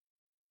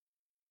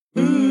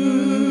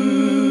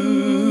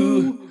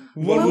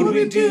What would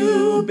we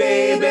do,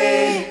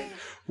 baby,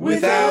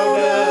 without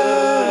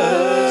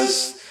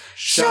us?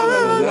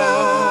 Sha-la-la.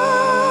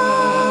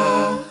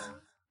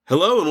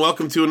 Hello and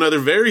welcome to another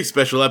very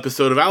special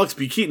episode of Alex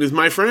B. Keaton is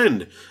My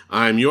Friend.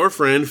 I'm your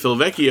friend, Phil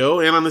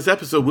Vecchio, and on this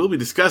episode we'll be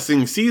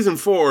discussing Season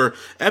 4,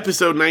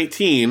 Episode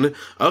 19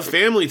 of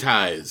Family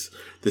Ties.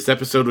 This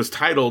episode was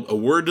titled A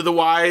Word to the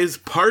Wise,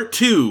 Part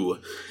 2,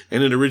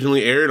 and it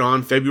originally aired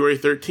on February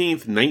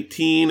 13th,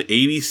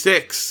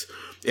 1986.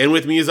 And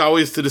with me as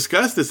always to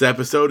discuss this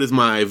episode is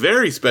my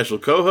very special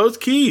co-host,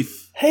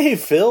 Keith. Hey,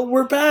 Phil,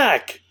 we're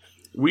back.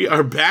 We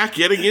are back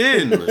yet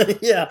again.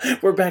 Yeah,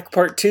 we're back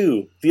part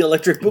 2, The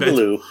Electric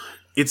Boogaloo.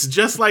 It's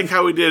just like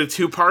how we did a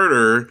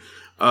two-parter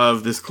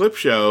of this clip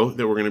show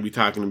that we're going to be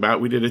talking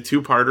about. We did a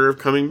two-parter of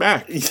coming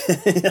back.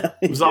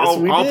 It was all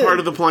part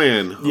of the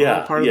plan. Yeah,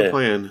 all part of the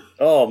plan.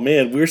 Oh,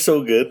 man, we're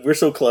so good. We're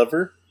so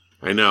clever.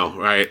 I know,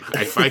 right?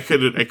 If I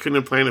couldn't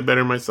have planned it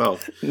better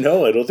myself.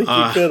 No, I don't think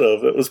you could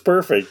have. It was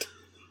perfect.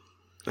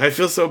 I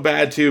feel so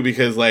bad, too,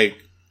 because, like,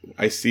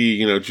 I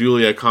see,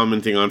 Julia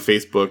commenting on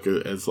Facebook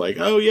as like,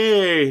 oh,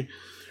 yay,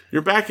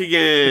 you're back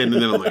again.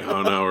 And then I'm like,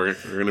 oh, no, we're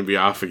going to be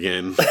off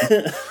again.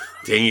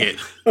 Dang it.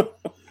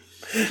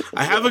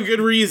 I have a good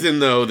reason,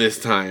 though, this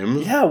time.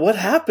 Yeah, what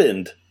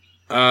happened?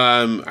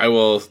 I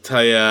will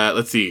tell you,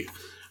 let's see.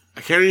 I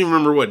can't even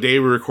remember what day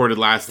we recorded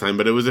last time,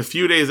 but it was a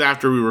few days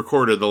after we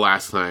recorded the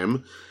last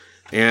time.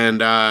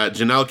 And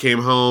Janelle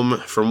came home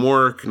from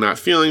work, not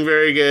feeling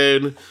very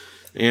good.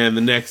 And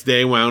the next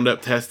day wound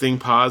up testing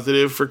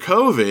positive for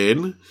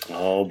COVID.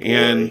 Oh, boy.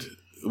 And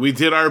we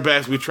did our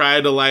best. We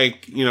tried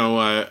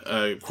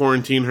to,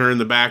 quarantine her in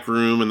the back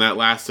room, and that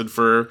lasted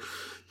for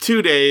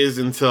 2 days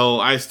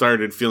until I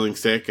started feeling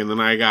sick, and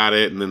then I got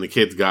it, and then the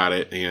kids got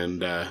it,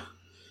 and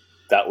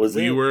that was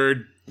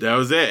it. That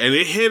was it. And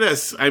it hit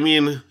us. I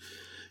mean,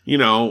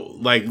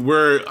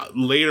 we're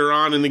later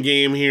on in the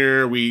game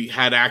here. We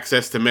had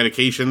access to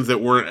medications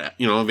that weren't,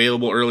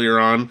 available earlier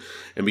on.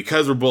 And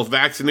because we're both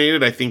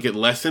vaccinated, I think it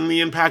lessened the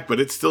impact, but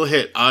it still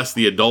hit us,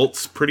 the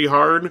adults, pretty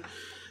hard.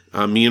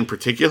 Me in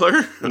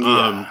particular.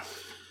 Yeah.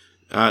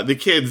 The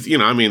kids, they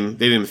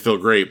didn't feel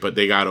great, but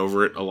they got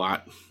over it a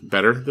lot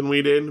better than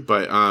we did.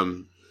 But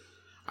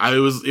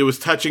it was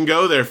touch and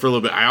go there for a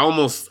little bit. I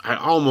almost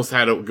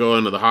had to go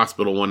into the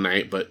hospital one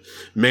night, but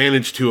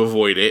managed to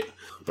avoid it.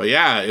 But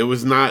yeah, it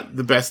was not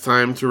the best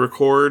time to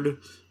record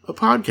a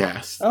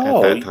podcast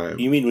at that time.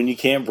 You mean when you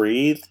can't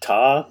breathe,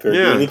 talk, or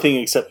do anything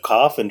except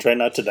cough and try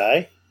not to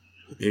die?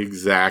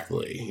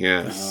 Exactly,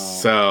 yes. Oh.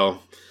 So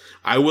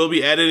I will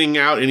be editing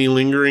out any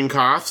lingering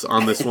coughs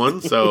on this one,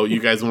 so you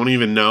guys won't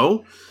even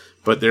know.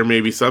 But there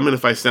may be some, and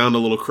if I sound a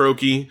little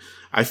croaky,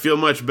 I feel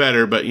much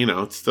better, but,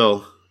 it's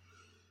still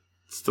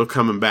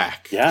coming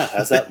back. Yeah,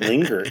 how's that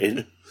linger?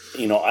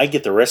 I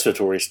get the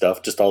respiratory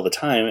stuff just all the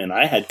time, and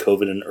I had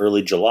COVID in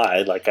early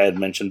July, like I had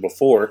mentioned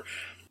before.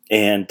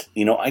 And,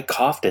 I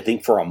coughed, I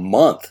think, for a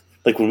month.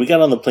 Like, when we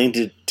got on the plane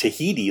to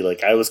Tahiti,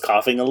 like, I was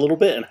coughing a little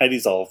bit, and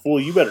Heidi's all, "Fool,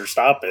 you better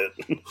stop it."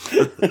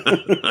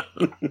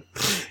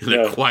 In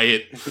a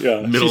quiet,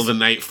 middle of the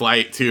night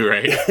flight, too,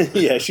 right?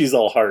 Yeah, she's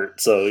all heart,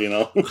 so,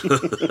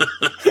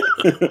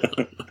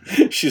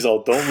 she's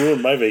all, "Don't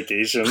ruin my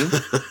vacation."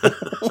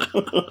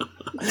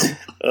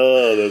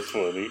 Oh, that's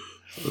funny.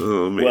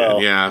 Oh, man,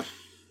 yeah.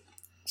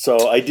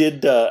 So I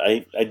did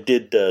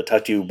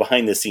talk to you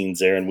behind the scenes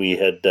there, and we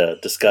had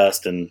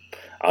discussed, and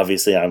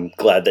obviously I'm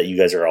glad that you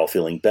guys are all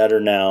feeling better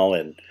now,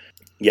 and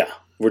yeah,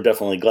 we're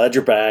definitely glad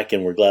you're back,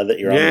 and we're glad that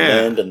you're on the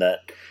mend, and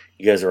that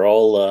you guys are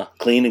all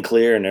clean and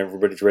clear, and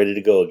everybody's ready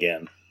to go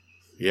again.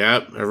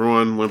 Yep,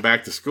 everyone went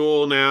back to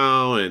school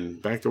now,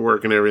 and back to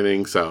work and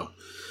everything, So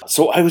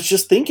I was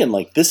just thinking,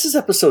 like, this is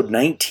episode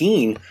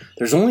 19.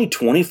 There's only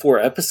 24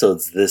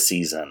 episodes this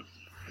season.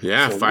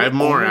 Yeah, so 5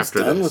 more after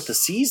this. Done with the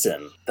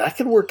season. That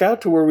could work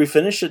out to where we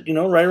finish it,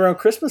 right around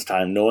Christmas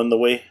time, knowing the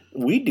way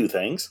we do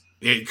things.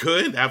 It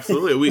could,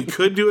 absolutely. We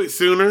could do it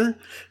sooner,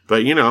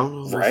 but,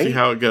 we'll see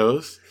how it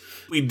goes.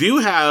 We do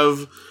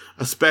have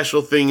a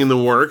special thing in the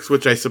works,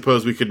 which I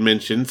suppose we could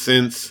mention,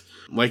 since,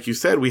 like you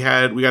said, we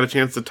got a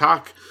chance to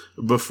talk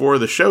before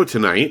the show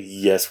tonight.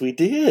 Yes, we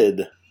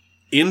did.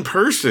 In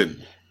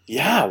person.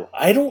 Yeah,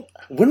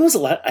 when was the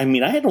last, I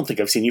don't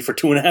think I've seen you for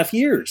 2.5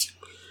 years.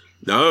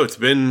 No, it's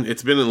been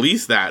at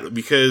least that,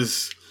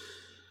 because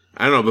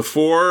I don't know,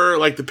 before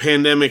like the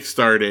pandemic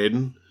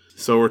started,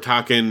 so we're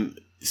talking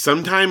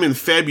sometime in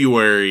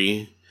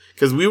February,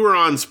 because we were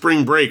on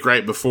spring break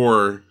right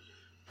before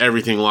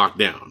everything locked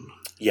down.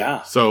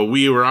 Yeah. So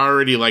we were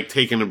already like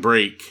taking a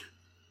break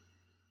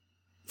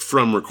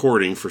from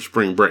recording for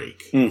spring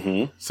break.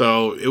 Mm-hmm.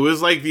 So it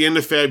was like the end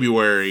of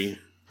February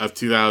of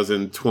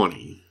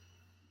 2020.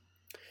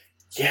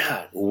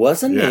 Yeah,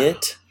 wasn't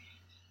it?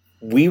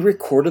 We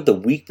recorded the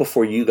week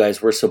before you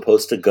guys were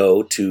supposed to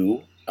go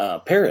to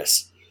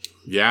Paris.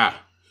 Yeah.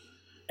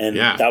 And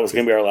that was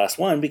going to be our last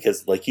one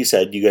because, like you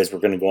said, you guys were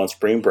going to go on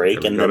spring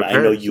break. And then I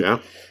know you,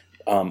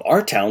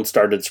 our town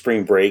started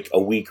spring break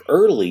a week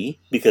early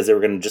because they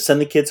were going to just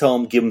send the kids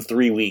home, give them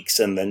 3 weeks,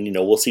 and then,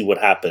 we'll see what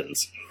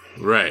happens.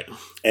 Right.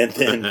 And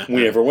then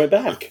we never went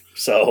back.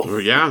 So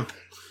yeah.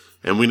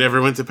 And we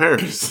never went to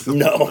Paris.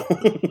 No.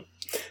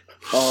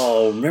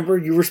 Oh, remember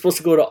you were supposed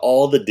to go to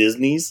all the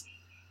Disneys?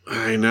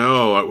 I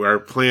know. Our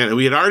plan,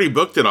 we had already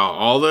booked it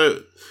all.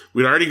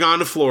 We'd already gone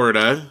to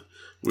Florida.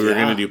 We were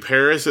going to do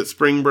Paris at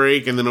spring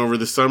break, and then over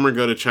the summer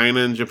go to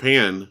China and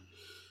Japan.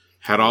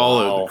 Had all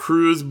of the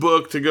cruise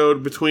booked to go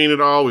between it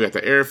all. We got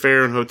the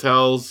airfare and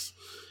hotels,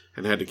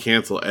 and had to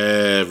cancel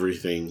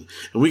everything.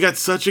 And we got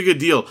such a good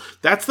deal.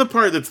 That's the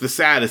part that's the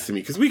saddest to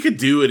me, because we could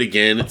do it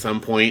again at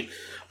some point.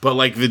 But,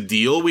 like, the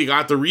deal we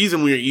got, the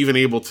reason we were even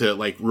able to,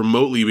 like,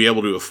 remotely be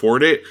able to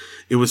afford it,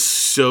 it was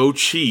so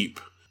cheap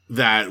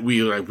that we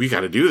got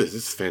to do this.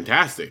 This is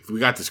fantastic. We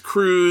got this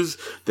cruise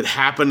that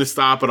happened to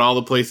stop at all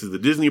the places the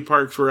Disney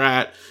parks were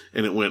at,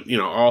 and it went,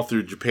 all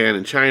through Japan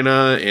and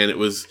China, and it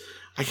was,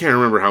 I can't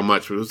remember how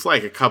much, but it was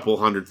like a couple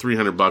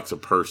 $300 a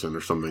person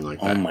or something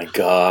like that. Oh my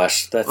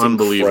gosh, that's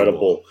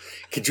incredible.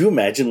 Could you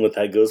imagine what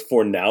that goes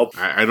for now?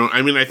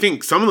 I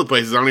think some of the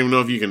places I don't even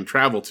know if you can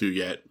travel to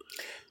yet.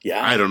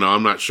 Yeah. I don't know.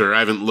 I'm not sure. I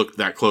haven't looked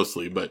that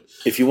closely, but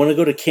if you want to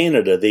go to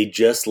Canada, they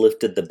just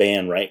lifted the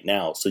ban right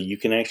now. So you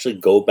can actually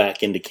go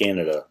back into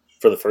Canada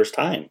for the first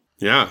time.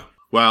 Yeah.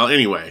 Well,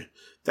 anyway,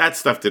 that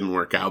stuff didn't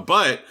work out,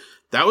 but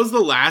that was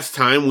the last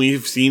time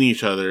we've seen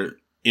each other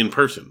in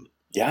person.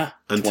 Yeah.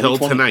 Until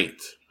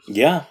tonight.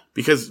 Yeah.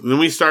 Because then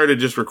we started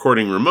just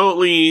recording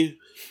remotely,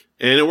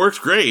 and it works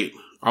great.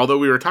 Although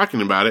we were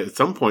talking about it, at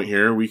some point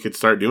here, we could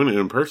start doing it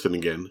in person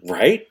again.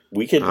 Right?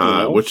 We could,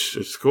 which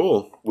is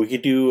cool. We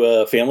could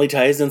do Family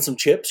Ties and some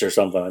chips or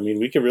something. I mean,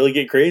 we could really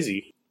get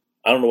crazy.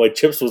 I don't know why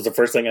chips was the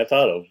first thing I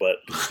thought of, but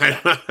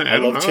I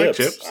love chips. Like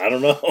chips. I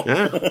don't know.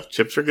 Yeah,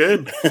 chips are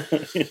good.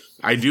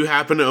 I do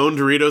happen to own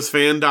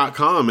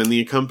DoritosFan.com and the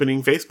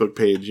accompanying Facebook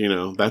page.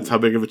 That's how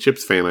big of a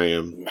chips fan I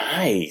am.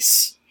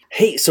 Nice.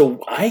 Hey,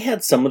 so I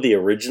had some of the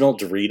original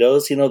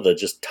Doritos, the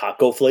just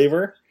taco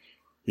flavor.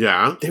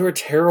 Yeah. They were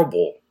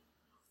terrible.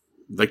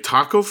 Like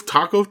taco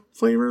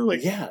flavor?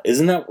 Like, yeah.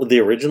 Isn't that the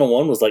original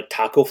one was like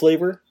taco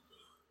flavor?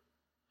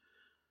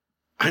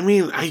 I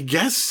mean, I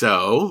guess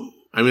so.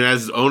 I mean,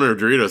 as owner of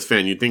Doritos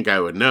fan, you'd think I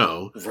would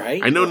know.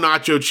 Right. I know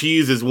nacho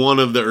cheese is one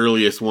of the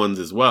earliest ones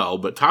as well,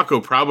 but taco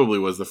probably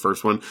was the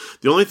first one.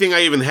 The only thing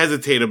I even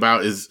hesitate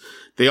about is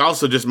they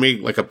also just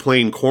make like a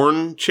plain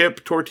corn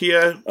chip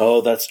tortilla.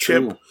 Oh, that's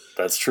true.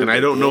 That's true. And I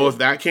don't know if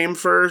that came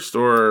first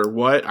or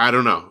what. I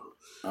don't know.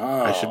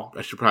 Oh.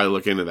 I should probably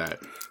look into that.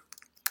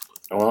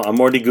 Well, I'm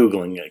already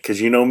Googling it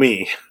because you know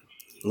me.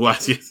 Well,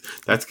 yes,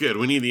 that's good.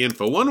 We need the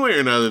info. One way or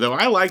another, though,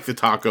 I like the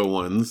taco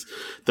ones.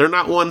 They're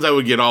not ones I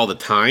would get all the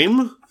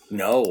time.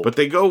 No. But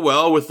they go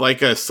well with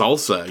like a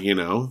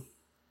salsa,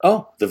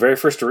 Oh, the very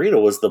first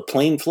Dorito was the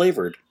plain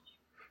flavored.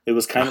 It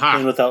was kind of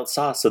plain without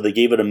sauce, so they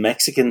gave it a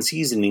Mexican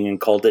seasoning and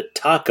called it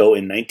taco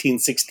in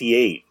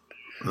 1968.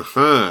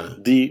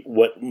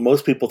 What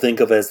most people think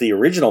of as the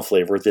original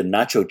flavor, the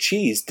nacho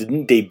cheese,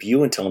 didn't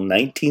debut until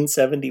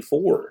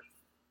 1974.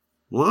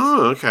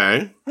 Whoa,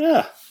 okay.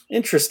 Yeah,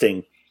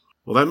 interesting.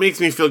 Well, that makes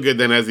me feel good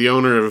then as the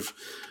owner of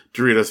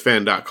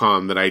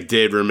DoritosFan.com that I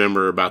did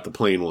remember about the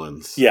plain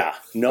ones. Yeah.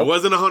 No, I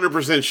wasn't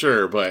 100%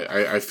 sure, but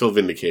I feel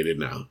vindicated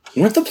now.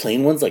 Weren't the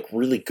plain ones like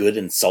really good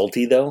and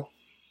salty though?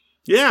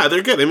 Yeah,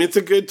 they're good. I mean, it's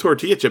a good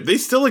tortilla chip. They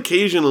still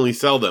occasionally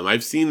sell them.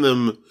 I've seen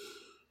them,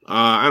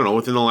 I don't know,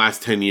 within the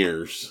last 10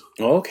 years.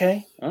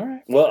 Okay. All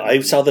right. Well, I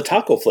saw the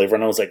taco flavor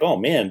and I was like, oh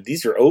man,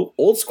 these are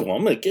old school.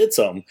 I'm going to get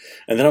some.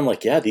 And then I'm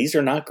like, yeah, these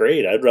are not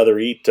great. I'd rather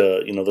eat,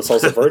 the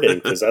salsa verde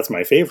because that's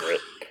my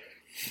favorite.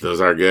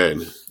 Those are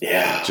good.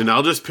 Yeah.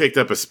 Janelle just picked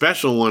up a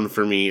special one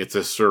for me. It's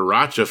a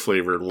sriracha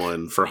flavored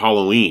one for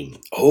Halloween.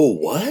 Oh,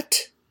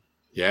 what?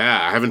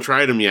 Yeah, I haven't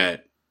tried them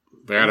yet.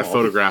 But I got to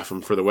photograph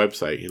them for the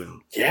website,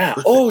 Yeah.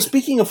 Oh,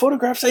 speaking of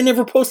photographs, I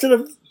never posted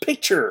a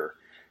picture.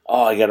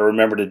 Oh, I got to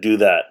remember to do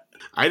that.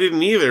 I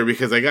didn't either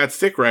because I got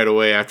sick right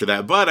away after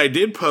that. But I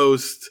did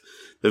post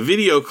the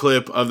video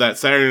clip of that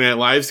Saturday Night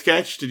Live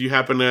sketch. Did you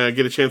happen to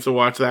get a chance to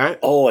watch that?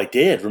 Oh, I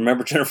did.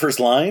 Remember Jennifer's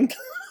line?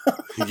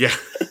 Yeah.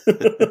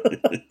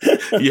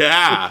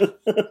 Yeah.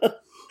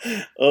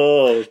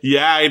 Oh.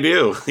 Yeah, I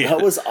do.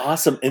 That was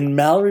awesome. And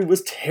Mallory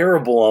was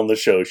terrible on the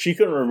show. She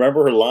couldn't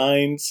remember her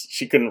lines.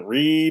 She couldn't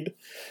read.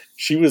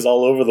 She was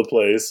all over the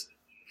place.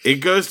 It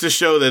goes to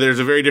show that there's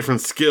a very different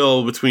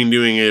skill between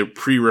doing a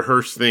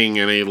pre-rehearsed thing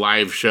and a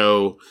live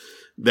show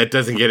that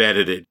doesn't get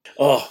edited.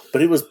 Oh,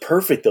 but it was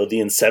perfect, though.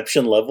 The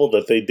Inception level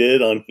that they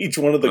did on each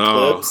one of the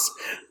clips.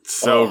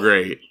 So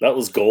great. That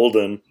was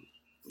golden.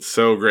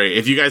 So great.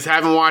 If you guys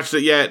haven't watched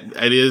it yet,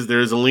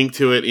 there's a link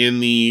to it in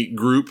the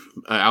group.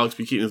 Alex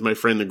B. Keaton is my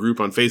friend, the group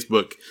on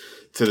Facebook,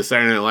 to the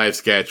Saturday Night Live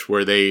sketch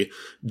where they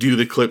do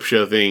the clip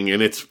show thing,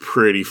 and it's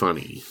pretty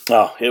funny.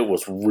 Oh, it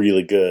was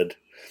really good.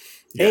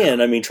 Yeah.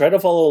 And, I mean, try to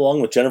follow along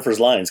with Jennifer's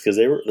lines, because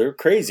they're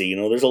crazy.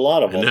 There's a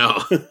lot of them.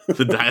 No,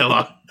 the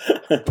dialogue.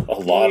 A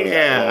lot of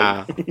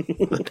dialogue.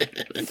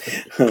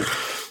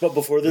 But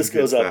before this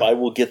goes up, I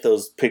will get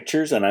those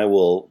pictures, and I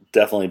will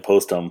definitely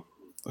post them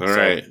All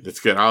right. That's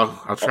good.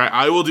 I'll try.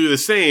 I will do the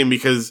same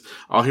because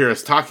I'll hear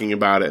us talking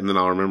about it and then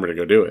I'll remember to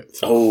go do it.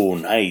 So. Oh,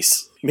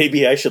 nice.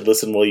 Maybe I should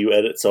listen while you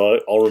edit so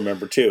I'll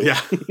remember too.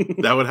 Yeah,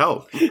 that would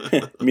help.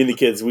 Me and the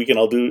kids, we can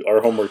all do our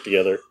homework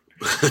together.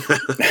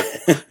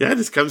 Yeah,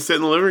 just come sit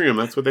in the living room.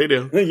 That's what they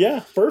do.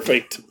 Yeah,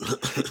 perfect.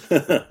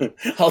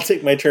 I'll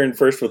take my turn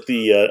first with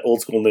the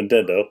old school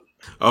Nintendo.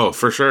 Oh,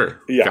 for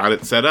sure. Yeah. Got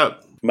it set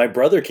up. My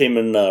brother came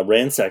and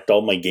ransacked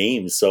all my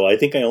games, so I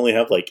think I only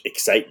have like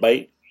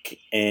Excitebike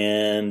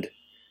and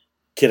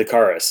Kid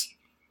Icarus.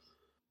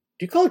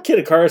 Do you call it Kid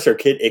Icarus or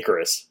Kid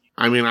Icarus?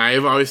 I mean,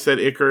 I've always said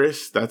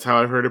Icarus. That's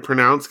how I've heard it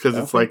pronounced because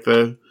it's like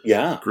the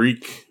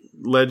Greek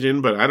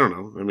legend, but I don't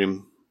know. I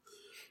mean,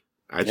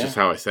 that's just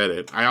how I said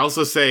it. I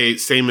also say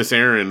Samus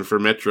Aran for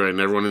Metroid, and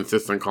everyone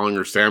insists on calling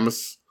her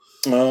Samus.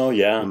 Oh,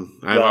 yeah. And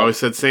I've always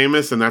said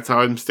Samus, and that's how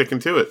I'm sticking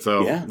to it,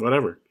 so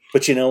whatever.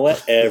 But you know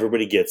what?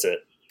 Everybody gets it.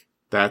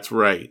 That's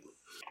right.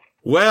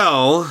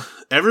 Well,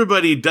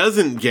 everybody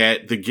doesn't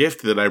get the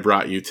gift that I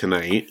brought you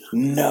tonight.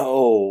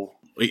 No.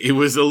 It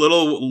was a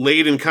little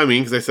late in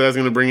coming because I said I was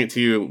going to bring it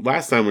to you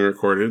last time we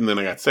recorded, and then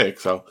I got sick,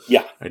 so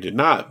I did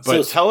not.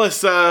 But tell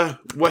us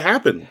what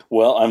happened.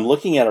 Well, I'm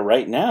looking at it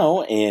right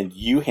now, and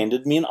you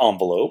handed me an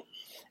envelope,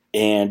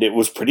 and it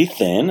was pretty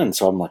thin, and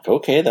so I'm like,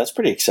 okay, that's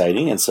pretty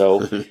exciting. And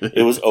so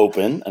it was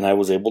open, and I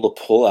was able to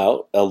pull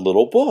out a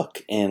little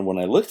book. And when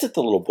I looked at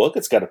the little book,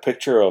 it's got a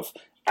picture of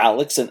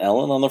Alex and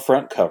Ellen on the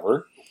front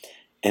cover,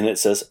 and it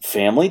says,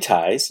 Family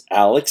Ties,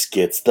 Alex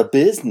Gets the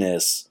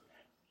Business.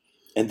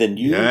 And then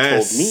you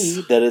told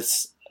me that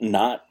it's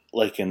not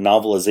like a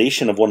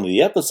novelization of one of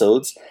the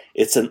episodes.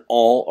 It's an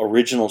all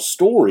original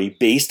story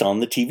based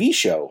on the TV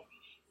show.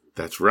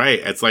 That's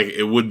right. It's like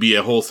it would be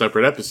a whole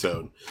separate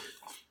episode.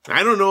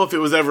 I don't know if it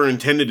was ever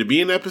intended to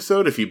be an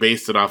episode, if he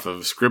based it off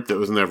of a script that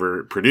was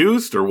never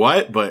produced or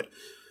what, but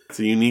it's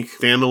a unique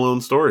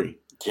standalone story.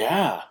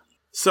 Yeah.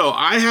 So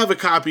I have a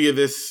copy of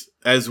this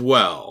as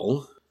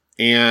well.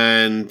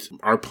 And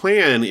our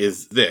plan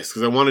is this,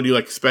 because I want to do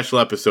like a special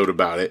episode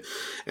about it.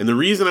 And the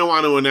reason I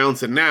want to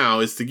announce it now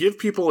is to give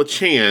people a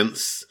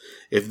chance,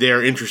 if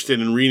they're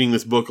interested in reading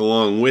this book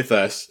along with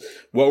us.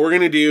 What we're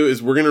going to do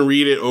is we're going to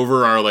read it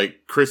over our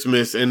like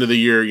Christmas, end of the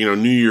year,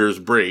 New Year's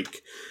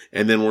break.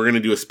 And then we're going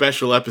to do a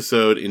special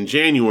episode in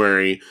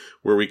January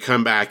where we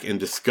come back and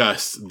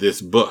discuss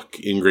this book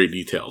in great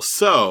detail.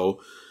 So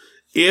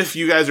if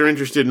you guys are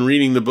interested in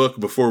reading the book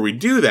before we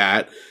do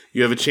that,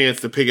 you have a chance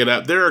to pick it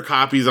up. There are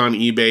copies on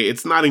eBay.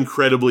 It's not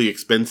incredibly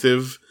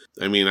expensive.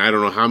 I mean, I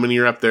don't know how many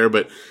are up there,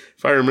 but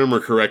if I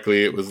remember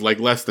correctly, it was like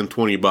less than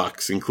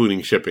 $20,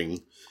 including shipping.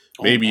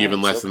 Maybe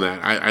even less than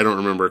that. I don't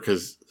remember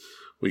because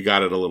we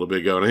got it a little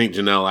bit ago, and I think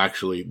Janelle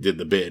actually did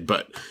the bid.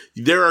 But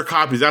there are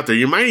copies out there.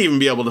 You might even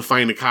be able to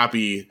find a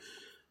copy.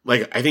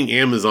 Like, I think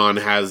Amazon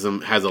has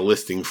a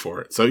listing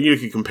for it. So you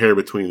can compare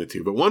between the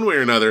two. But one way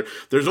or another,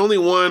 there's only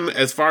one,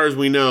 as far as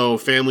we know,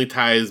 Family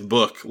Ties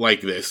book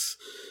like this.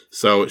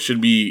 So it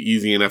should be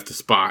easy enough to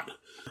spot.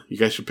 You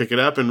guys should pick it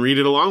up and read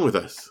it along with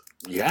us.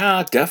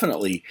 Yeah,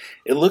 definitely.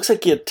 It looks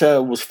like it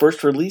was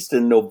first released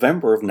in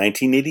November of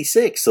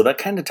 1986. So that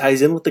kind of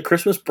ties in with the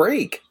Christmas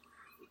break.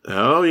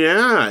 Oh,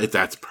 yeah.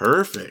 That's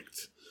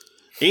perfect.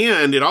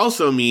 And it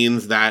also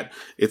means that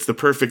it's the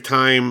perfect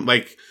time.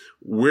 Like,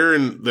 we're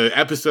in the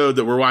episode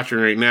that we're watching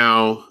right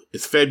now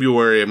is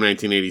February of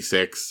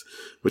 1986,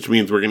 which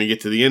means we're going to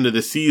get to the end of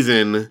the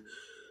season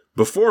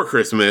before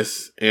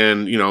Christmas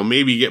and,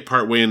 maybe get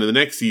partway into the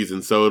next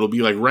season. So it'll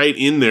be like right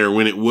in there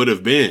when it would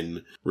have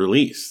been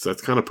released. So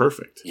that's kind of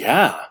perfect.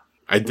 Yeah.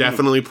 I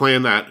definitely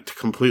planned that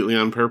completely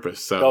on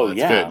purpose. So that's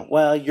good.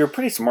 Well, you're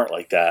pretty smart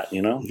like that,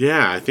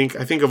 Yeah, I think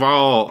of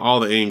all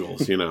the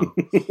angles,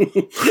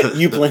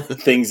 You plan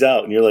things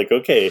out and you're like,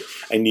 okay,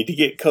 I need to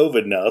get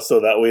COVID now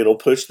so that way it'll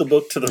push the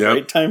book to the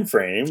right time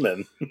frame,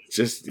 and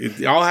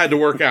it all had to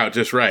work out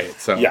just right.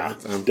 So yeah,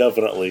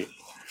 definitely.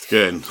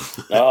 Good.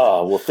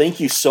 Well, thank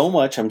you so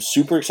much. I'm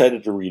super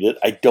excited to read it.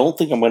 I don't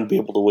think I'm going to be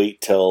able to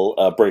wait till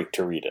break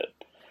to read it.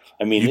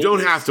 I mean, you don't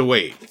have to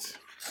wait.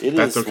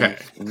 That's okay.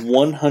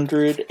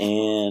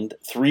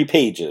 103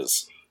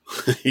 pages.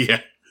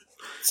 Yeah.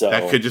 So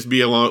that could just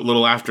be a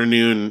little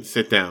afternoon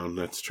sit down.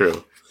 That's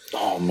true.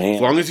 Oh, man.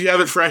 As long as you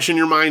have it fresh in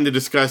your mind to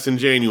discuss in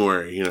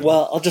January.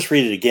 Well, I'll just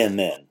read it again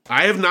then.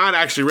 I have not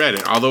actually read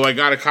it, although I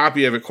got a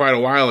copy of it quite a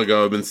while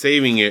ago. I've been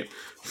saving it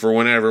for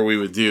whenever we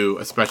would do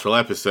a special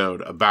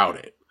episode about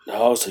it.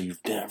 Oh, so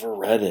you've never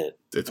read it.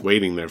 It's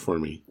waiting there for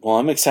me. Well,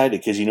 I'm excited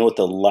because you know what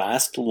the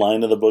last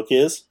line of the book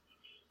is?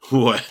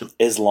 What?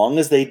 As long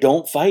as they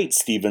don't fight,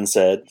 Stephen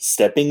said,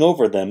 stepping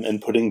over them and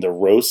putting the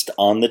roast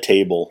on the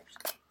table.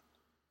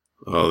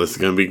 Oh, this is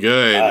going to be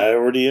good. I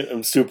already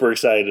am super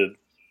excited.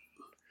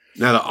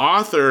 Now, the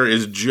author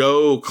is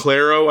Joe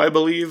Claro, I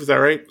believe. Is that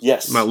right?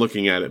 Yes. I'm not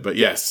looking at it, but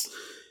yes.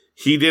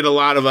 He did a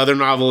lot of other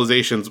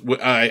novelizations.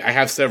 I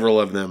have several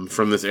of them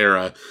from this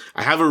era.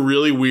 I have a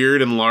really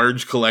weird and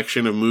large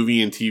collection of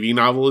movie and TV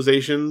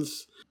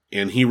novelizations,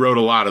 and he wrote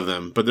a lot of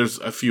them. But there's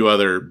a few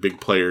other big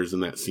players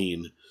in that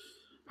scene.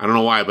 I don't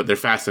know why, but they're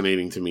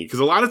fascinating to me. Because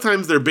a lot of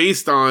times they're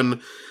based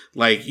on,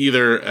 like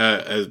either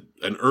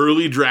an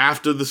early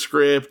draft of the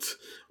script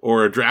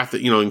or a draft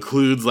that,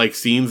 includes like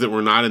scenes that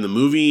were not in the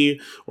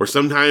movie, or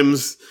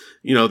sometimes,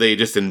 they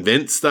just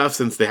invent stuff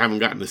since they haven't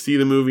gotten to see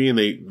the movie and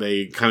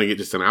they kind of get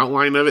just an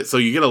outline of it. So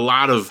you get a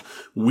lot of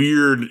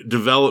weird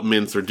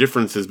developments or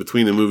differences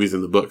between the movies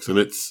and the books, and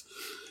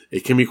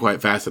it can be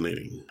quite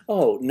fascinating.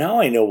 Oh, now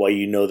I know why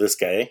you know this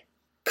guy.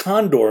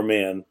 Condor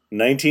Man,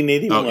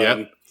 1981. Oh,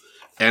 yep.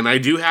 And I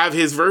do have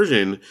his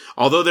version,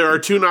 although there are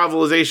 2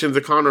 novelizations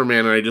of Condor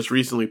Man, and I just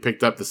recently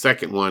picked up the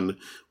second one,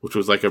 which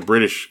was like a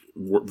British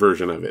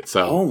version of it.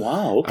 So, oh,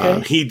 wow, okay.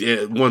 He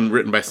did one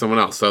written by someone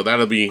else, so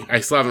that'll be,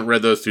 I still haven't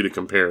read those 2 to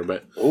compare,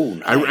 but oh,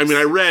 nice.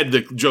 I read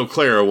the Joe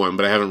Clara one,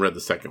 but I haven't read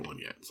the second one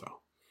yet. So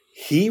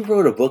he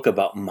wrote a book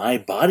about My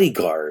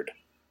Bodyguard.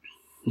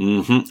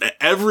 Mm-hmm.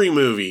 Every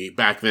movie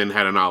back then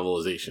had a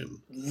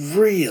novelization.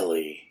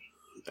 Really?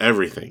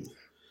 Everything.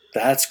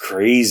 That's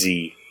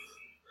crazy.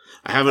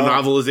 I have a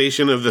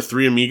novelization of The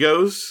Three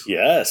Amigos.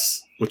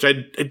 Yes. Which I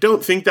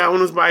don't think that one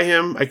was by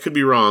him. I could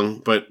be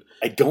wrong, but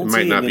I don't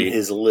see him in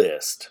his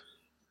list.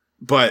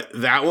 But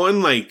that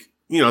one, like,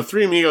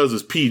 Three Amigos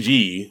was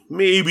PG.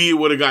 Maybe it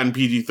would have gotten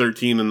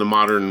PG-13 in the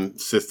modern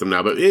system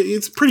now, but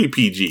it's pretty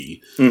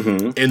PG.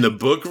 Mm-hmm. In the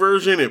book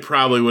version, it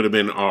probably would have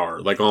been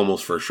R, like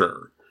almost for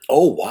sure.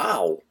 Oh,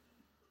 wow.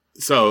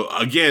 So,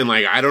 again,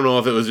 like, I don't know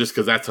if it was just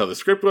because that's how the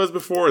script was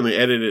before and they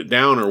edited it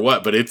down or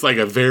what, but it's like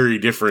a very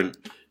different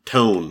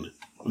tone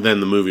than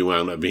the movie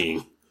wound up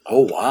being.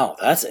 Oh, wow.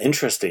 That's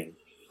interesting.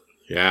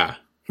 Yeah.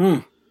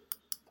 I'll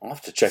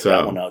have to check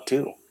that one out,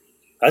 too.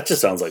 That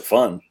just sounds like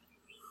fun.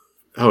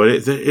 Oh, it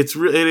is. It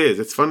is.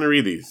 It's fun to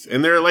read these.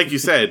 And they're, like you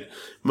said,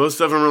 most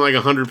of them are like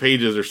 100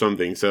 pages or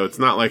something, so it's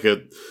not like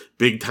a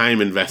big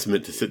time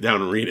investment to sit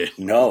down and read it.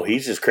 No,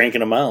 he's just cranking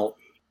them out.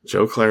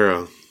 Joe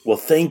Claro. Well,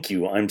 thank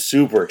you. I'm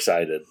super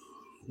excited.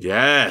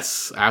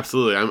 Yes,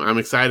 absolutely. I'm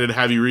excited to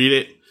have you read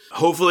it.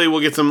 Hopefully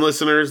we'll get some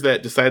listeners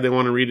that decide they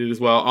want to read it as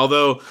well.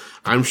 Although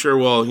I'm sure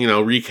we'll,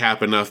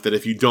 recap enough that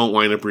if you don't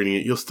wind up reading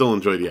it, you'll still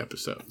enjoy the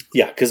episode.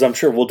 Yeah, because I'm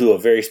sure we'll do a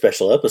very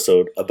special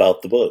episode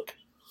about the book.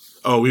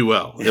 Oh, we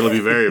will. It'll be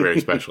very,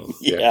 very special.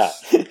 Yeah.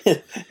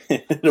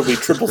 It'll be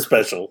triple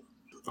special.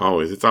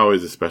 Always. It's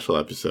always a special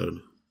episode.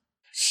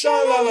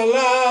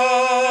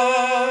 Sha-la-la-la.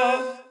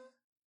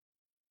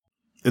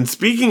 And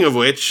speaking of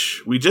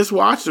which, we just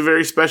watched a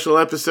very special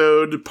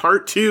episode,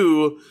 part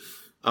 2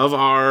 of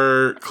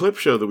our clip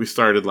show that we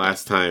started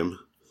last time.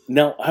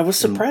 Now, I was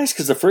surprised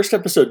because the first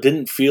episode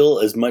didn't feel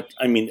as much.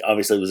 I mean,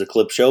 obviously it was a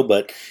clip show,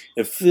 but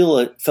it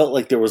felt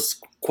like there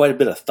was quite a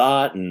bit of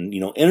thought and,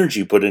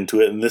 energy put into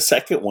it. And the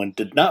second one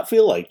did not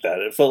feel like that.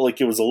 It felt like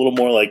it was a little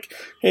more like,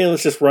 hey,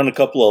 let's just run a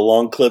couple of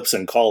long clips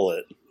and call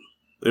it.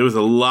 It was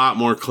a lot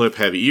more clip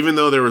heavy. Even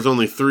though there was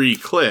only 3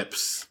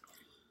 clips,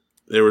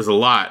 there was a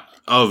lot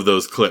of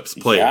those clips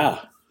played.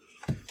 Yeah.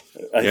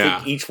 I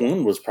think each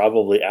one was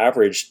probably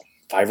averaged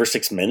 5 or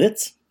 6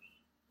 minutes.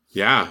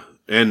 Yeah.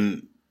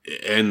 And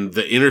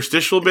the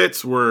interstitial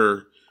bits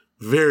were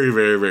very,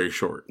 very, very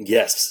short.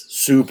 Yes.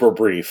 Super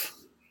brief.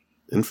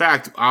 In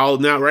fact, right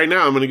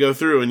now I'm going to go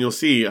through and you'll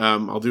see,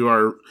 I'll do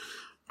our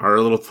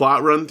little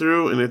plot run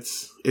through and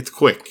it's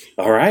quick.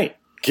 All right.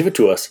 Give it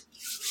to us.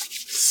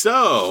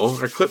 So,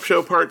 our clip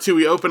show part 2,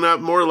 we open up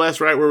more or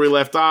less right where we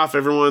left off.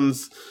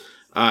 Everyone's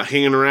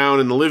hanging around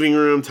in the living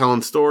room,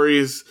 telling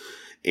stories.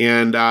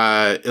 And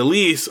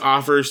Elise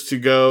offers to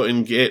go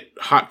and get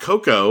hot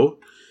cocoa.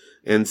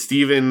 And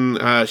Steven,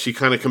 she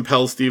kind of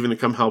compels Steven to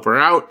come help her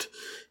out.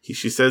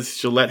 She says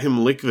she'll let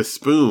him lick the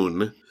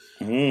spoon,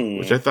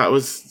 which I thought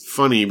was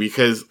funny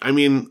because, I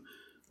mean,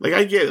 like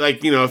I get,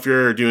 like, if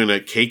you're doing a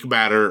cake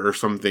batter or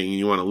something and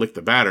you want to lick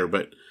the batter,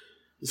 but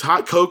this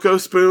hot cocoa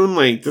spoon,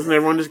 like, doesn't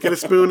everyone just get a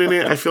spoon in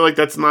it? I feel like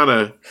that's not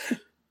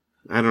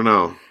I don't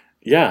know.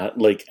 Yeah,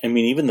 like, I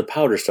mean, even the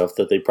powder stuff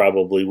that they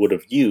probably would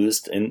have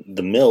used and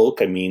the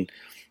milk, I mean,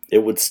 it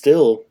would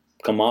still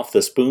come off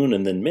the spoon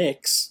and then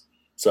mix.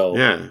 So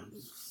yeah.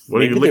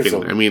 What are you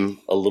licking? I mean,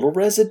 a little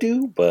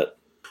residue, but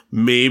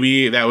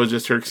maybe that was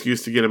just her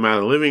excuse to get him out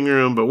of the living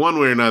room. But one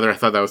way or another, I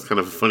thought that was kind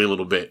of a funny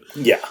little bit.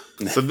 Yeah.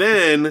 So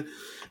then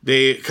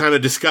they kind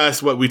of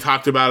discuss what we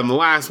talked about in the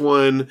last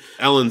one.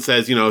 Ellen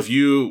says, if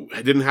you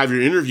didn't have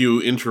your interview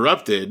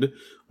interrupted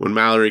when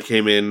Mallory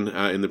came in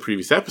the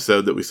previous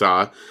episode that we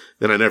saw,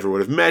 then I never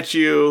would have met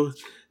you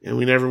and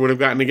we never would have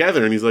gotten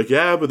together. And he's like,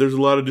 yeah, but there's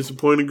a lot of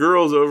disappointed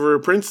girls over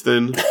at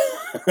Princeton.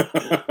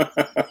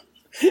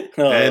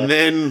 And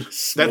then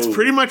that's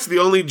pretty much the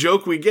only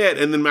joke we get.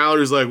 And then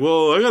Mallory's like,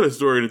 well, I got a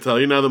story to tell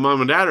you now that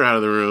mom and dad are out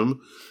of the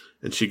room.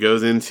 And she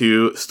goes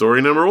into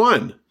story number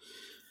 1.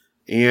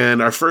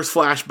 And our first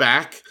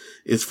flashback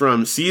is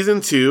from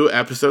season 2,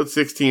 episode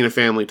 16 of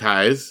Family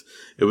Ties.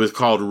 It was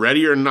called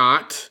Ready or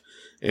Not.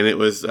 And it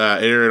was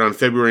aired on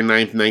February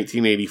 9th,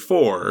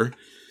 1984.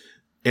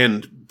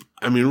 And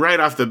I mean, right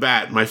off the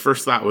bat, my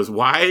first thought was,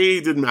 why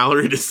did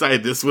Mallory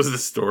decide this was the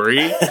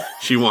story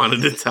she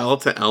wanted to tell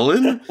to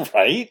Ellen?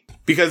 Right?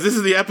 Because this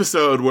is the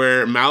episode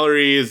where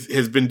Mallory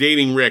has been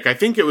dating Rick. I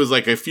think it was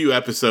like a few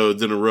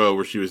episodes in a row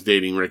where she was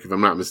dating Rick, if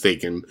I'm not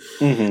mistaken.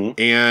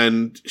 Mm-hmm.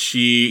 And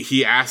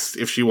he asks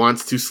if she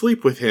wants to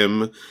sleep with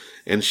him,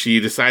 and she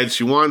decides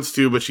she wants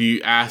to, but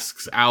she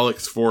asks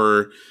Alex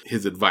for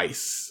his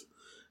advice.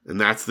 And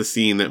that's the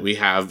scene that we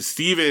have.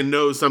 Steven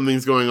knows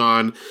something's going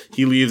on.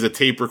 He leaves a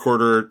tape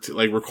recorder,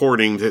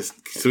 recording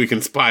so he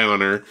can spy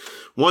on her.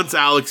 Once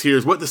Alex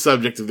hears what the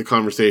subject of the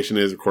conversation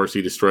is, of course,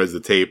 he destroys the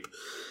tape.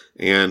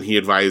 And he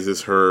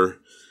advises her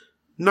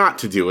not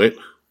to do it.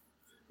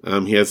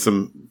 He has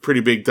some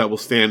pretty big double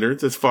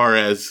standards as far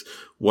as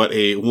what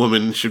a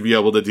woman should be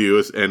able to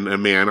do and a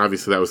man.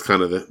 Obviously, that was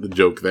kind of the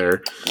joke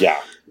there. Yeah.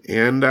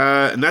 And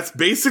that's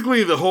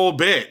basically the whole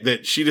bit,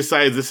 that she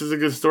decides this is a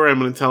good story I'm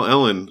going to tell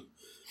Ellen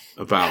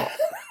about.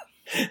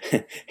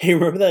 Hey,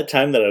 remember that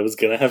time that I was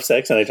going to have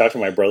sex and I talked to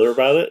my brother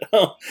about it?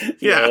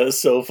 Yeah. That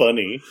was so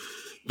funny.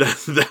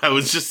 That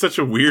was just such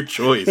a weird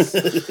choice.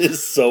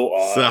 It's so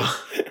odd.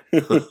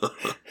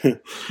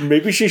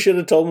 Maybe she should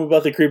have told him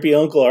about the creepy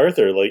Uncle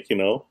Arthur. We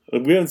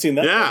haven't seen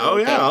that. Yeah,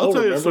 I'll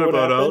tell you a story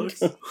about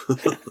Alex.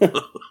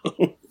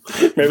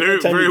 Very,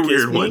 very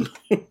weird one.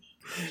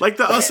 Like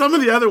some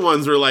of the other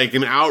ones were like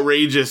an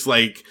outrageous,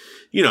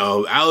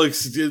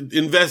 Alex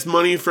invests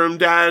money from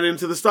dad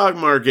into the stock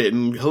market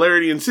and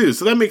hilarity ensues.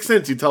 So that makes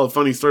sense. You tell a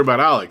funny story about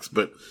Alex,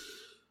 but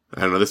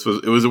I don't know.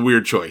 It was a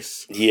weird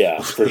choice.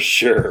 Yeah, for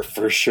sure.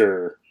 For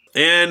sure.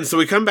 And so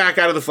we come back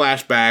out of the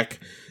flashback,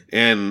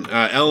 and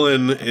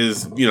Ellen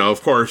is,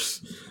 of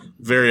course,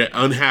 very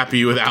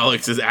unhappy with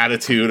Alex's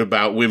attitude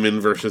about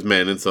women versus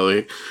men. And so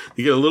you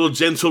get a little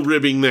gentle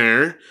ribbing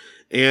there.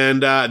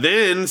 And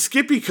then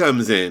Skippy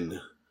comes in,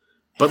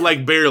 but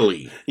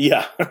barely.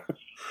 Yeah.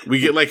 We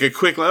get a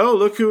quick,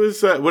 look who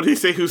is, what did he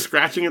say, who's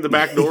scratching at the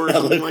back door or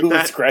something like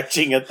that?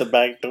 Scratching at the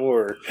back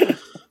door.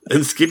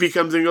 And Skippy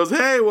comes in and goes,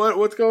 hey,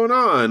 what's going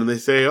on? And they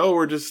say, oh,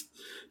 we're just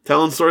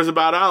telling stories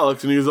about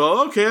Alex. And he's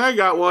all, okay, I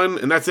got one.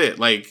 And that's it.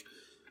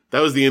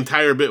 That was the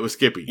entire bit with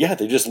Skippy. Yeah,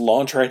 they just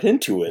launch right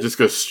into it. Just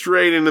go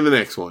straight into the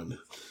next one.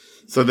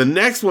 So the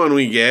next one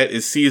we get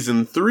is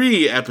season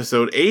 3,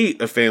 episode 8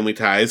 of Family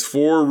Ties,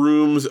 4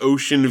 Rooms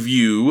Ocean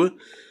View.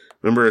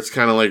 Remember, it's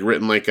kind of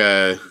written like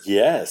a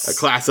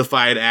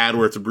classified ad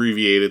where it's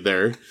abbreviated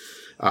there.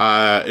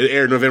 It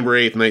aired November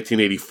 8th,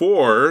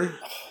 1984.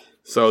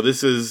 So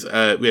this is,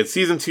 we had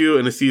season 2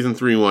 and a season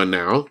 3 one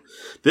now.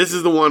 This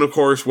is the one, of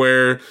course,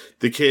 where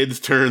the kids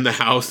turn the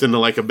house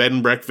into a bed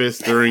and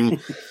breakfast during,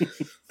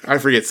 I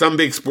forget, some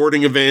big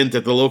sporting event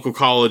at the local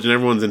college, and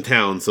everyone's in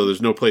town, so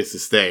there's no place to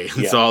stay.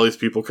 And so all these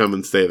people come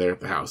and stay there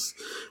at the house.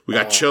 We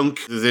got Chunk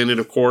is in it,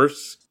 of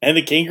course. And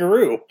the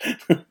kangaroo.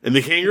 And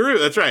the kangaroo,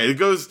 that's right.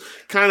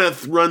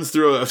 It runs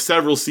through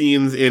several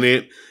scenes in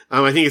it.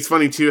 I think it's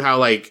funny, too, how,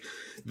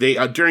 they,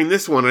 during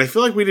this one, and I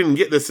feel like we didn't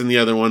get this in the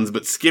other ones,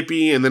 but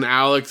Skippy and then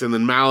Alex and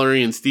then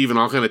Mallory and Steven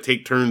all kind of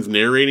take turns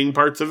narrating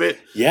parts of it.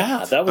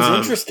 Yeah, that was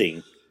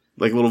interesting.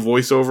 Little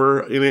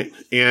voiceover in it.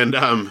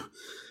 And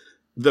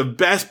the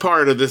best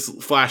part of this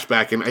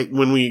flashback, and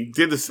when we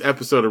did this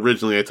episode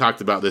originally, I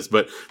talked about this,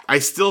 but I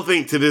still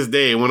think to this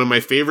day, one of my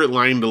favorite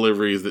line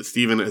deliveries that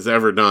Steven has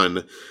ever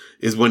done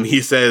is when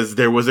he says,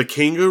 there was a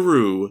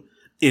kangaroo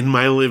in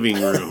my living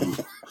room.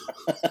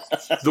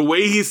 The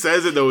way he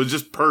says it, though, is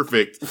just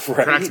perfect.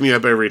 Right? Cracks me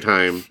up every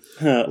time.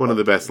 One of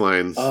the best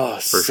lines. Oh,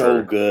 for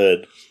sure.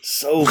 Good.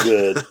 So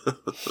good.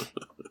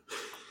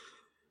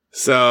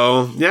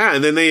 So, yeah,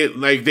 and then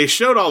they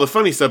showed all the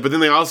funny stuff, but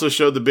then they also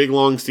showed the big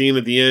long scene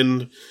at the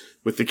end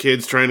with the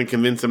kids trying to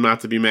convince him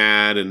not to be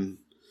mad, and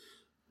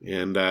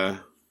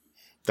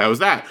that was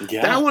that.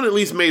 Yeah. That one at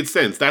least made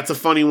sense. That's a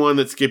funny one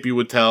that Skippy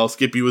would tell.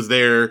 Skippy was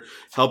there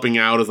helping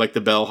out as the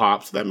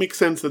bellhop, so that makes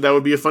sense that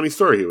would be a funny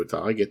story he would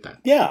tell. I get that.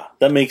 Yeah,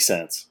 that makes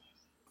sense.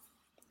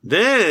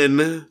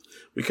 Then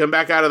we come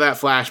back out of that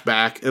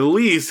flashback.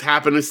 Elise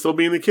happened to still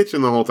be in the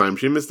kitchen the whole time.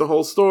 She missed the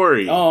whole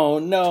story. Oh,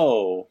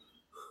 no.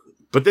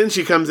 But then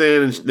she comes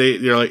in and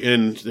they're like,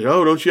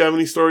 oh, don't you have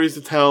any stories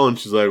to tell? And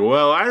she's like,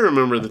 well, I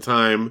remember the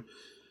time,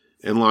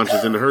 and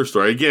launches into her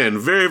story. Again,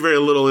 very, very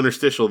little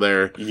interstitial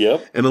there.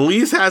 Yep. And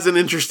Elise has an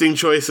interesting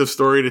choice of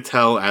story to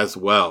tell as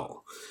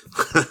well.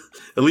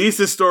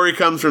 Elise's story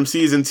comes from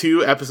season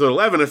 2, episode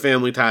 11 of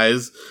Family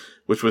Ties,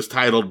 which was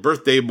titled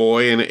Birthday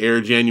Boy, and it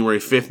aired January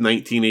 5th,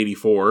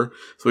 1984.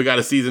 So we got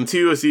a season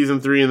 2, a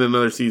season 3, and then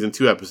another season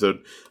 2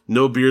 episode.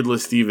 No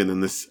beardless Steven in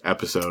this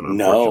episode,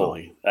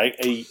 unfortunately.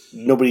 No.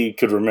 Nobody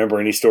could remember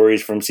any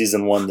stories from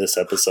season 1 this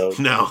episode.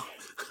 No.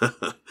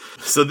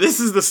 So this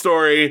is the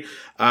story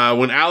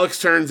when Alex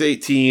turns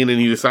 18 and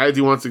he decides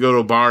he wants to go to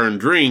a bar and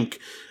drink.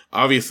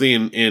 Obviously,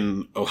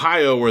 in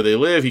Ohio, where they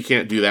live, he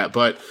can't do that.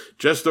 But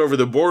just over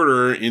the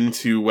border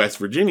into West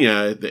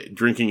Virginia, the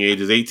drinking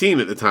age is 18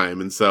 at the time.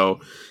 And so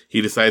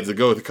he decides to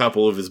go with a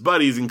couple of his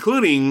buddies,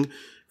 including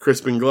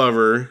Crispin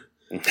Glover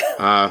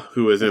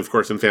who was, of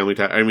course, in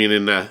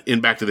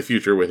in Back to the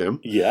Future with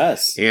him.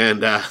 Yes.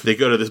 And they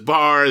go to this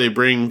bar. They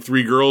bring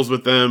 3 girls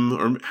with them,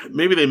 or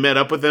maybe they met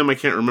up with them. I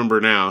can't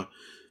remember now.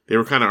 They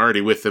were kind of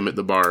already with them at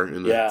the bar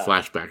in the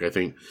flashback, I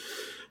think.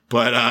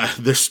 But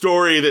the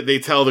story that they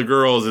tell the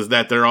girls is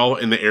that they're all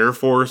in the Air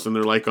Force and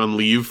they're like on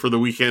leave for the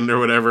weekend or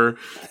whatever.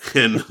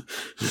 And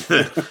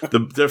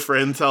the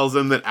friend tells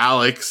them that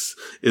Alex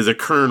is a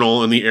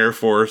colonel in the Air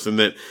Force and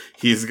that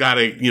he's got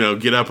to,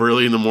 get up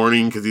early in the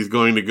morning because he's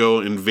going to go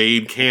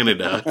invade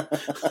Canada.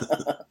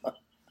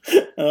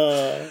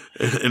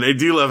 And I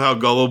do love how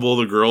gullible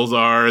the girls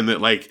are, and that,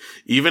 like,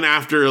 even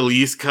after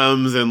Elise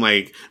comes and,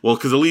 like,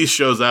 because Elise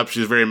shows up,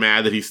 she's very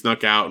mad that he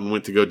snuck out and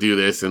went to go do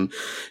this and,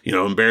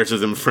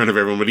 embarrasses him in front of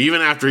everyone. But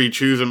even after he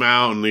chews him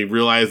out and they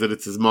realize that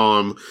it's his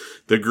mom,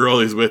 the girl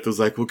he's with was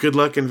like, well, good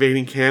luck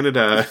invading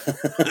Canada.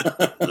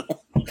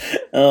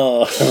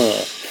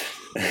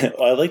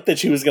 I like that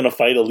she was going to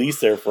fight Elise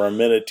there for a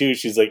minute, too.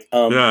 She's like,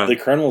 the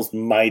colonel's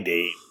my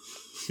date.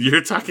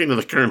 You're talking to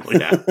the colonel,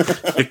 yeah.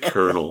 The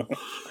colonel.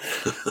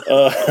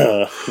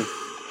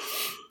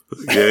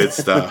 Good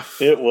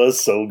stuff. It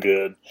was so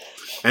good.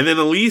 And then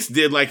Elise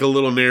did like a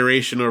little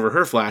narration over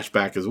her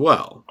flashback as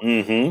well.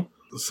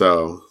 Mm-hmm.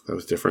 So that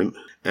was different.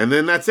 And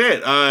then that's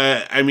it.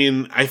 I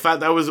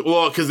thought that was,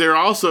 because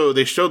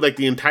they showed like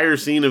the entire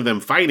scene of them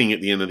fighting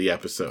at the end of the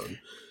episode,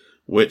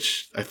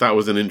 which I thought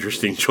was an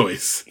interesting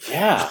choice.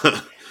 Yeah.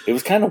 It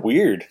was kind of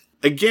weird.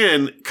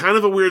 Again, kind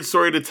of a weird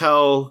story to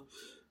tell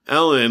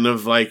Ellen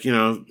of, like,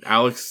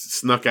 Alex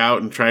snuck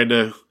out and tried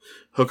to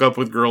hook up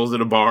with girls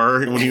at a bar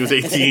when he was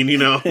 18,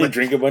 And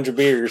drink a bunch of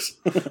beers.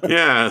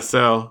 Yeah,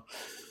 so,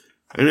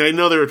 I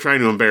know they were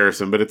trying to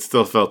embarrass him, but it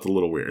still felt a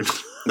little weird.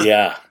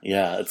 Yeah.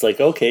 It's like,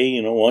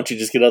 okay, why don't you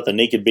just get out the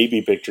naked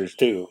baby pictures,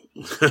 too?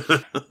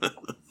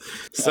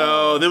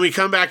 So, then we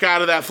come back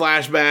out of that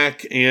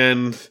flashback,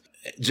 and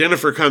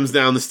Jennifer comes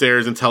down the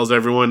stairs and tells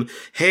everyone,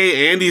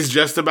 hey, Andy's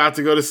just about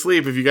to go to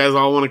sleep if you guys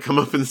all want to come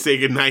up and say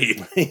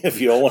goodnight. If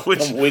you all want to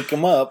come wake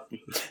him up.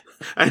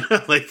 I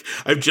know, like,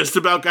 I've just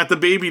about got the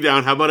baby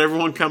down. How about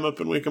everyone come up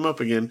and wake him up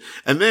again?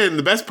 And then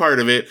the best part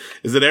of it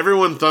is that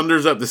everyone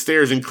thunders up the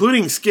stairs,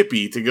 including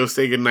Skippy, to go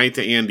say goodnight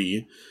to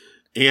Andy.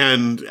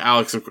 And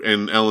Alex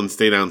and Ellen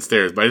stay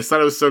downstairs. But I just thought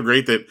it was so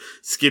great that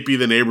Skippy,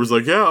 the neighbor's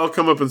like, yeah, I'll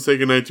come up and say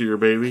goodnight to your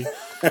baby.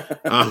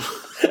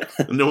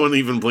 No one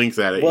even blinks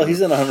at it. Well,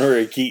 he's an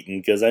honorary Keaton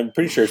because I'm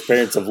pretty sure his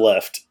parents have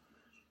left.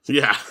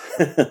 Yeah.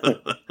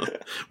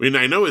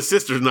 I know his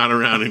sister's not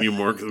around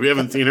anymore because we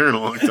haven't seen her in a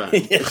long time.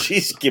 Yeah, she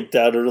skipped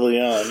out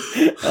early on.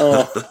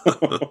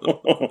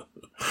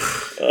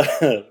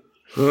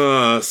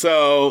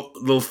 So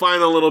the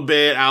final little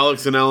bit,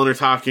 Alex and Ellen are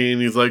talking.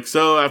 And he's like,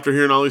 so after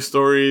hearing all these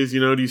stories,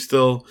 do you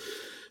still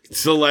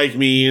like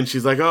me? And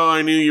she's like, oh,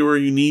 I knew you were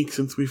unique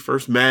since we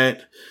first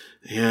met.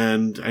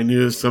 And I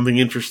knew something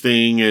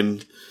interesting.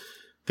 And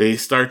they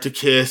start to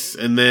kiss.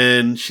 And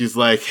then she's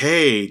like,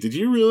 hey, did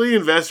you really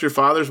invest your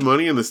father's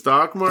money in the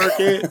stock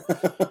market?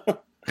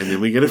 And then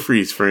we get a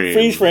freeze frame.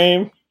 Freeze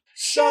frame.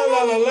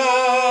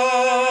 Sha-la-la-la.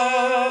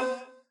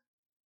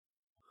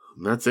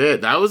 And that's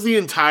it. That was the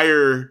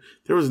entire...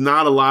 There was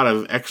not a lot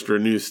of extra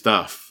new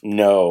stuff.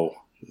 No.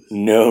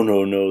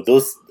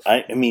 Those,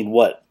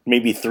 what?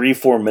 Maybe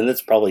 3-4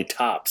 minutes, probably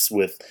tops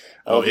with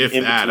if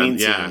that,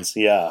 scenes.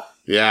 Yeah.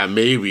 Yeah,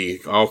 maybe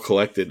all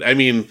collected.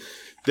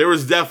 There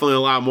was definitely a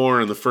lot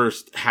more in the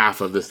first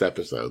half of this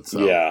episode.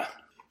 So yeah.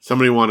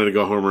 Somebody wanted to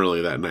go home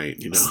early that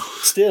night,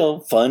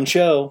 Still, fun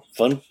show.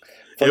 Fun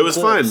it was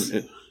clips.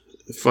 fun.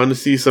 Fun to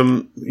see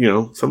some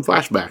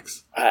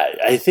flashbacks.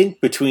 I think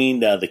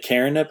between the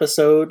Karen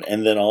episode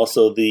and then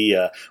also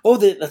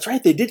that's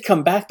right. They did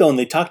come back though, and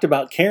they talked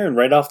about Karen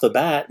right off the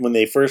bat when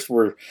they first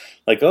were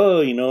like,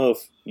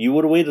 if you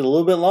would have waited a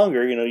little bit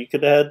longer, you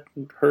could have had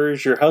her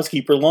as your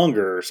housekeeper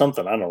longer or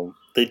something. I don't know.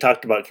 They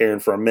talked about Karen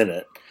for a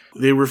minute.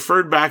 They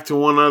referred back to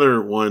one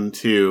other one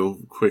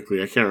too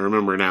quickly. I can't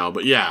remember now,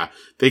 but yeah,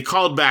 they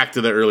called back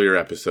to the earlier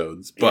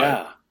episodes. But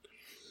yeah.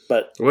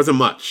 But it wasn't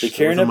much. The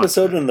Karen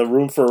episode and the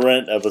Room for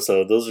Rent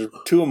episode, those are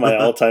two of my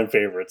all-time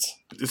favorites.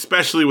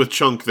 Especially with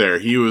Chunk there.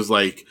 He was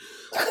like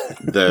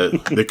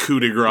the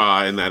coup de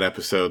grace in that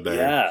episode there.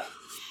 Yeah.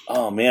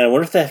 Oh, man. I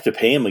wonder if they have to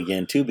pay him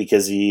again, too,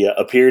 because he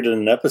appeared in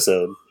an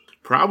episode.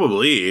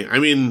 Probably.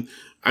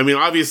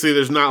 Obviously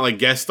there's not like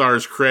guest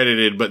stars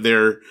credited, but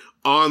they're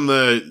on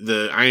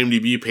the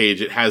IMDb page.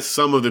 It has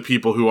some of the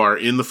people who are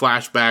in the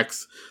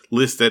flashbacks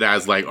listed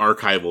as like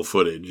archival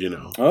footage,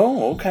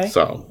 Oh, okay.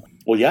 So...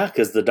 Well, yeah,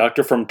 because the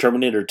doctor from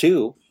Terminator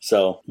 2,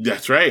 so...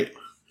 That's right.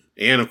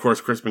 And, of course,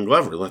 Crispin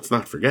Glover, let's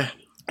not forget.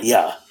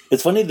 Yeah.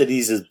 It's funny that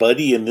he's his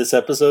buddy in this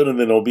episode, and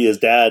then he'll be his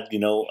dad,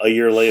 a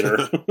year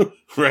later.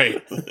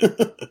 Right.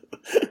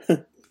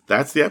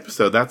 That's the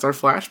episode. That's our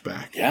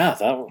flashback. Yeah,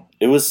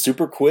 it was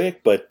super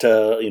quick, but,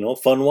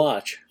 fun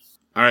watch.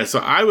 All right, so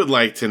I would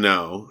like to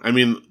know, I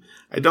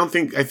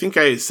think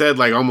I said,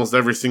 like, almost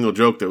every single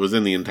joke that was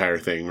in the entire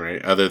thing,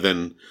 right? Other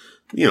than...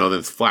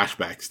 that's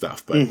flashback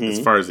stuff, but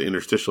as far as the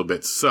interstitial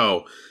bits.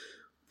 So,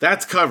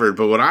 That's covered,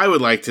 but what I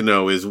would like to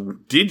know is,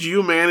 did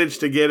you manage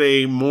to get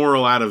a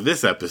moral out of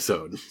this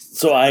episode?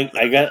 So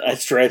I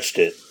stretched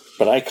it,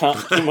 but I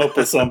came up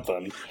with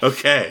something.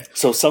 Okay.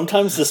 So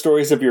sometimes the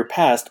stories of your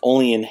past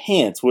only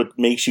enhance what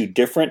makes you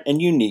different and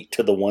unique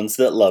to the ones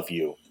that love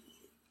you.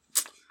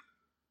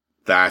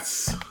 That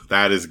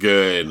is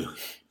good.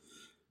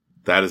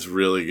 That is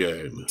really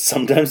good.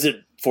 Sometimes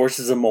it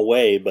forces them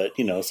away, but,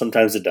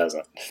 sometimes it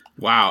doesn't.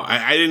 Wow.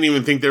 I didn't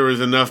even think there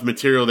was enough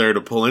material there to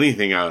pull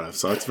anything out of,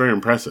 so that's very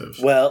impressive.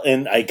 Well,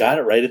 and I got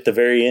it right at the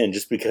very end,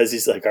 just because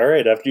he's like, all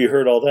right, after you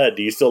heard all that,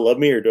 do you still love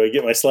me, or do I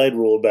get my slide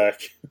rule back?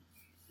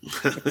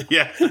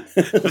 Yeah.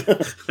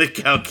 The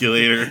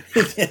calculator.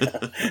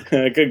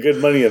 Yeah. I got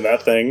good money in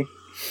that thing.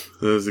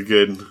 That was a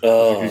good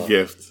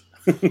gift.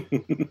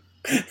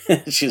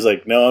 She's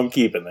like, no, I'm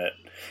keeping it.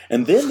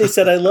 And then they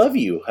said, I love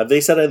you. Have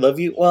they said I love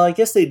you? Well, I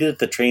guess they did at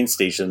the train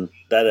station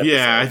that episode.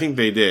 Yeah, I think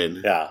they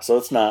did. Yeah, so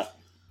it's not.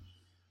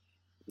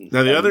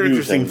 Now, the other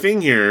interesting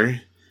thing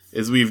here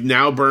is we've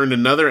now burned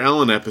another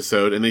Ellen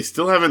episode, and they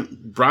still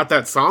haven't brought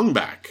that song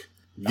back.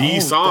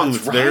 Their song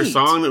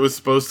that was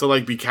supposed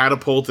to be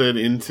catapulted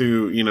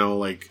into,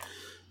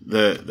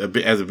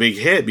 as a big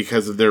hit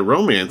because of their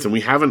romance, and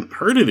we haven't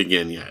heard it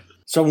again yet.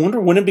 So I wonder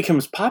when it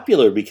becomes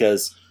popular,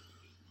 because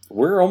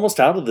we're almost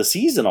out of the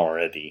season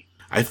already.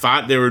 I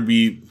thought there would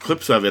be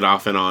clips of it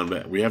off and on,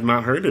 but we have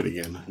not heard it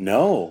again.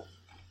 No.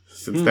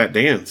 Since that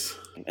dance.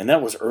 And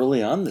that was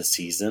early on this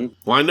season.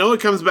 Well, I know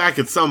it comes back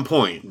at some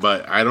point,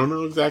 but I don't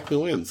know exactly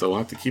when, so we'll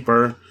have to keep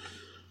our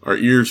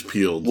ears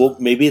peeled. Well,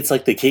 maybe it's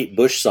like the Kate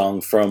Bush song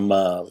from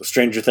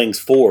Stranger Things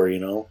 4,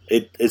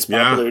 It's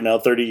popular now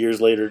 30 years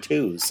later,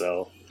 too,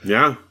 so.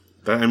 Yeah.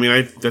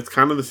 That's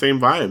kind of the same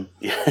vibe.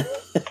 Yeah.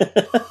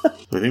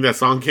 I think that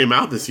song came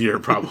out this year,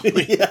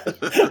 probably. Yeah,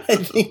 I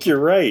think you're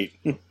right.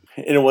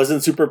 And it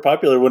wasn't super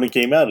popular when it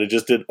came out. It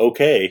just did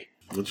okay.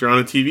 Once you're on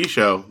a TV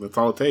show, that's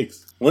all it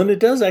takes. Well, and it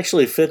does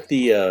actually fit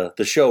the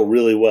show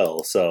really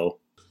well, so.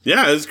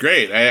 Yeah, it's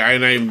great.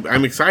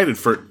 I'm excited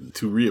for it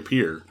to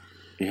reappear.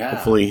 Yeah.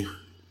 Hopefully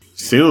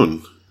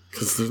soon.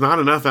 Because there's not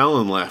enough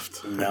Ellen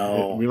left.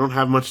 No. We don't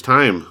have much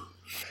time.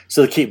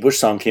 So the Kate Bush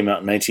song came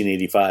out in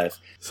 1985.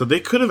 So they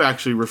could have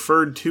actually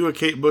referred to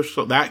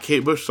that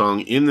Kate Bush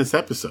song in this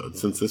episode,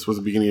 since this was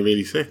the beginning of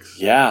 86.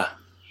 Yeah.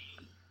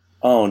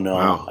 Oh, no.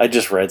 Wow. I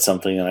just read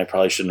something and I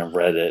probably shouldn't have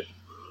read it.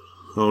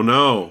 Oh,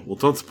 no. Well,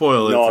 don't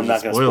spoil it. No, I'm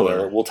not going to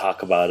spoil it. We'll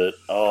talk about it.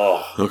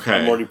 Oh, okay.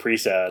 I'm already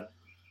pre-sad.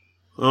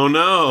 Oh,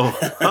 no.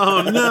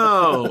 Oh,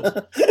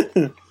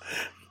 no.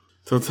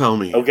 Don't tell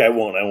me. Okay, I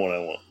won't.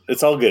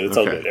 It's all good. It's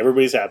all good.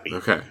 Everybody's happy.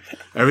 Okay.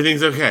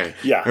 Everything's okay.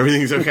 Yeah.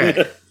 Everything's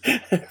okay.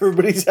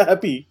 Everybody's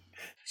happy.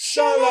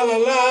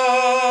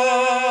 Sha-la-la-la.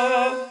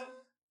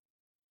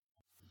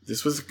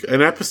 This was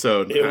an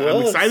episode.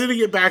 I'm excited to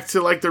get back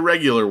to the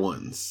regular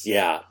ones.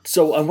 Yeah.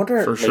 So I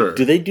wonder, sure.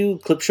 Do they do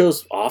clip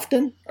shows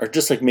often, or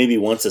just maybe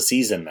once a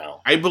season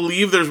now? I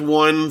believe there's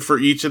one for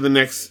each of the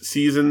next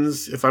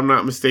seasons, if I'm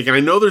not mistaken.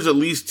 I know there's at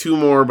least 2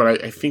 more,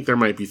 but I think there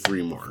might be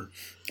 3 more.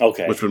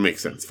 Okay. Which would make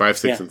sense. 5,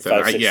 6, and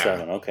 7. 5, 6,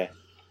 7. Okay.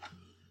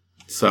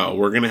 So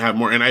we're going to have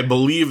more. And I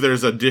believe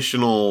there's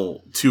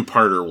additional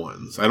 2-parter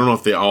ones. I don't know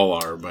if they all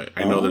are, but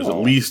I know there's at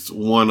least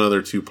one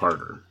other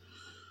 2-parter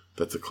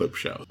that's a clip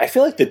show. I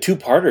feel like the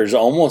 2-parter is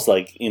almost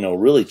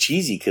really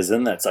cheesy, because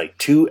then that's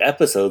 2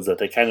 episodes that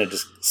they kind of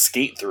just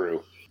skate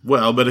through.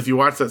 Well, but if you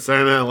watch that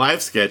Saturday Night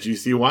Live sketch, you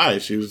see why.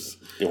 She was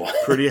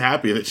pretty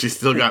happy that she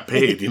still got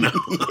paid, Yeah.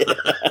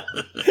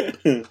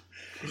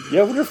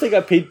 Yeah, I wonder if they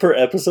got paid per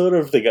episode or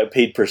if they got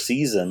paid per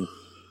season.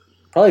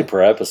 Probably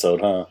per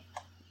episode, huh?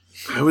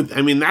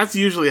 That's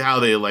usually how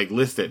they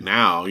list it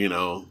now.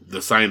 The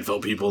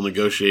Seinfeld people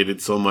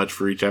negotiated so much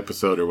for each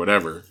episode or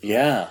whatever.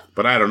 Yeah.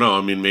 But I don't know.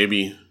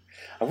 Maybe.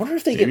 I wonder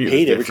if they get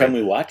paid every time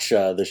we watch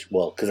this.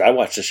 Well, because I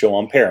watch the show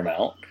on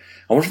Paramount.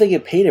 I wonder if they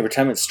get paid every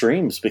time it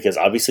streams, because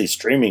obviously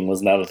streaming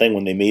was not a thing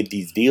when they made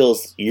these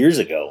deals years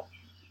ago.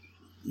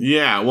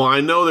 Yeah. Well,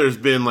 I know there's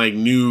been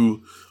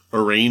new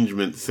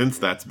arrangement since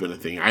that's been a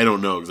thing. I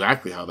don't know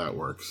exactly how that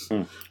works.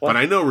 But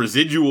I know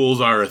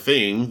residuals are a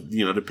thing,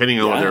 depending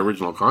on what their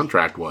original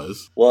contract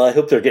was. Well, I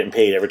hope they're getting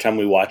paid every time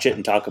we watch it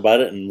and talk about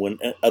it, and when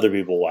other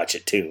people watch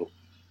it too.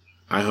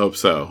 I hope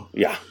so.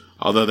 Yeah.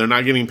 Although they're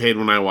not getting paid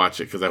when I watch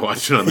it, because I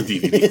watch it on the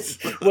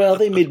DVDs. Well,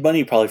 they made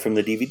money probably from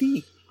the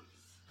DVD.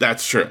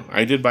 That's true.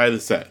 I did buy the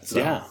set. So.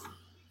 Yeah.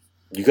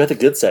 You got the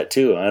good set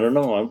too. I don't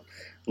know. I'm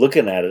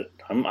looking at it.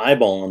 I'm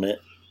eyeballing it.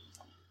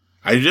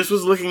 I just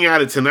was looking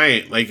at it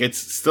tonight. It's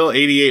still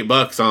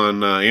 $88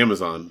 on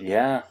Amazon.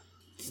 Yeah.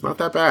 It's not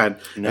that bad.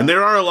 No. And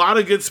there are a lot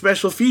of good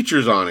special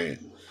features on it.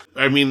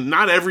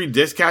 Not every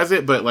disc has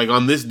it, but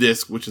on this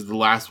disc, which is the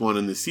last one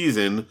in the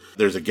season,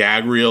 there's a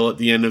gag reel at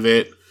the end of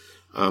it.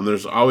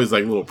 There's always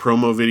little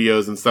promo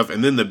videos and stuff.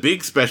 And then the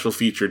big special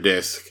feature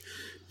disc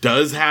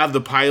does have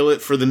the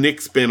pilot for the Nick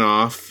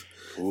spinoff.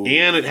 Ooh.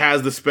 And it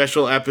has the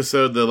special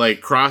episode, the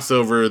like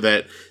crossover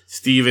that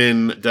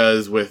Steven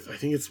does with, I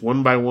think it's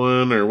One by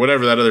One or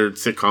whatever that other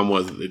sitcom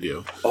was that they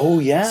do. Oh,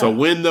 yeah. So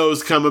when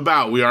those come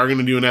about, we are going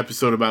to do an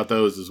episode about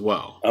those as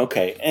well.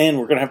 Okay, and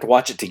we're going to have to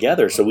watch it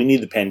together, so we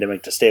need the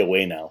pandemic to stay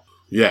away now.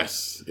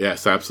 Yes,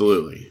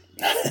 absolutely.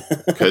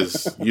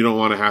 Because you don't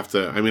want to have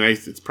to, I mean,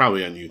 it's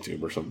probably on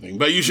YouTube or something,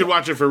 but you should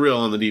watch it for real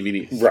on the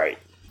DVDs. Right.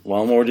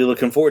 Well, I'm already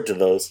looking forward to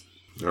those.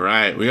 All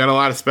right, we got a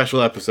lot of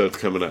special episodes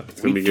coming up.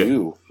 It's going to be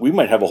good. We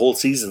might have a whole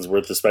season's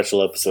worth of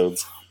special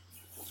episodes.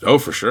 Oh,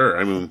 for sure.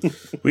 I mean,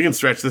 we can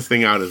stretch this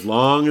thing out as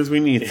long as we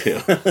need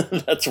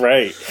to. That's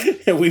right.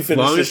 We finished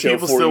long the as show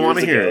people 4 still years want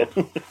to hear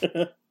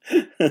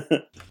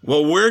it.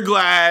 Well, we're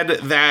glad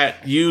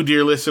that you,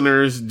 dear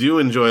listeners, do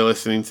enjoy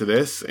listening to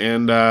this.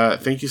 And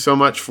thank you so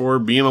much for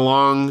being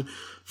along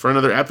for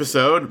another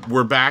episode.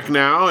 We're back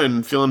now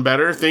and feeling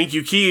better. Thank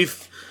you,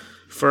 Keith,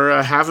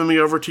 for having me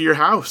over to your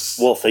house.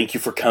 Well, thank you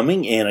for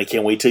coming, and I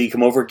can't wait till you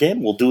come over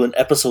again. We'll do an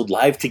episode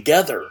live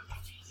together.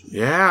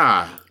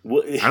 Yeah.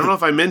 I don't know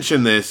if I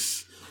mentioned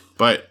this,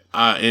 but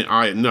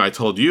I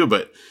told you,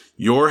 but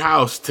your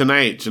house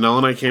tonight, Janelle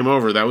and I came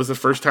over. That was the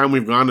first time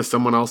we've gone to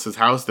someone else's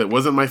house that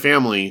wasn't my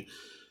family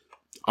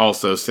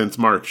also since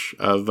March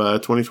of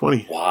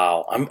 2020.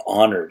 Wow, I'm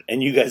honored.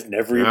 And you guys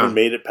never even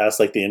made it past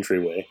like the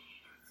entryway.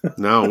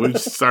 No, we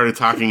just started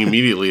talking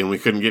immediately and we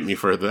couldn't get any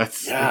further.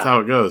 That's how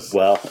it goes.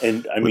 Well,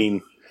 and I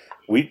mean,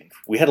 we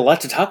had a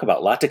lot to talk about,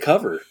 a lot to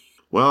cover.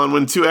 Well, and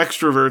when two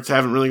extroverts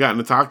haven't really gotten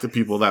to talk to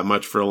people that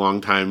much for a long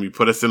time, you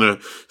put us in a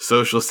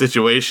social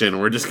situation,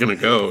 we're just going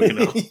to go, you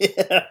know?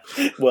 Yeah.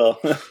 Well,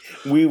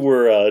 we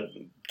were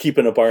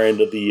keeping up our end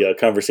of the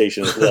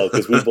conversation as well,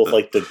 because we both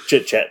like to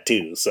chit-chat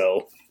too,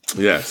 so.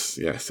 Yes,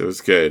 it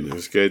was good. It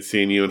was good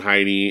seeing you and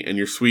Heidi and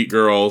your sweet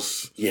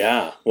girls.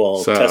 Yeah,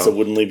 well, Tessa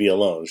wouldn't leave you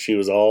alone. She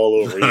was all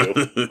over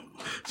you.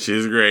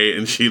 She's great,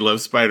 and she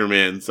loves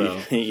Spider-Man, so.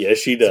 Yes,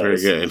 she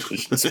does. Very good.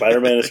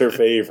 Spider-Man is her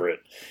favorite.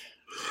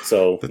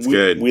 So that's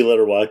good. We let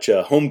her watch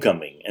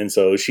Homecoming, and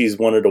so she's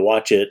wanted to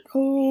watch it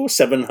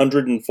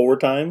 704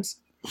 times.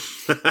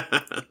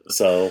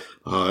 So,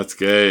 that's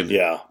good.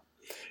 Yeah,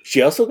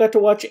 she also got to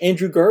watch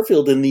Andrew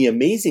Garfield in The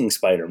Amazing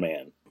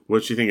Spider-Man.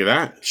 What'd you think of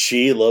that?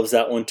 She loves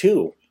that one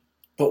too.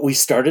 But we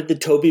started the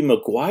Tobey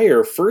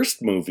Maguire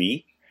first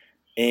movie,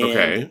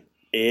 and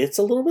it's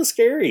a little bit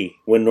scary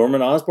when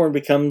Norman Osborn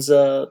becomes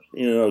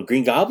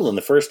Green Goblin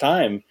the first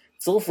time.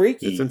 It's a little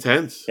freaky. It's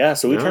intense. Yeah,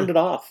 so we turned it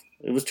off.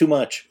 It was too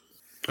much.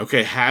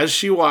 Okay, has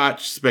she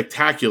watched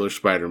Spectacular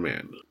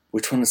Spider-Man?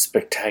 Which one is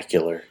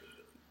Spectacular?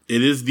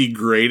 It is the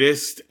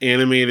greatest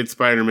animated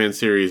Spider-Man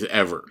series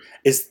ever.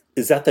 Is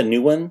that the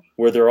new one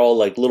where they're all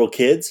like little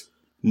kids?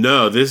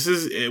 No,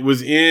 it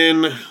was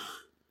in,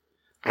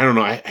 I don't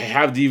know, I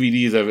have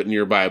DVDs of it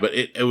nearby, but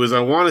it was,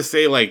 I want to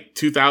say like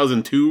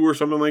 2002 or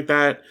something like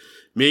that.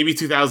 Maybe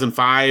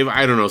 2005.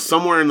 I don't know,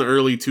 somewhere in the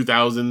early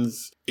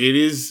 2000s. It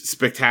is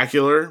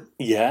spectacular.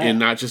 Yeah. And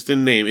not just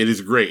in name. It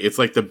is great. It's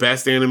like the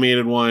best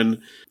animated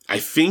one. I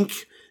think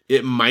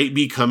it might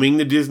be coming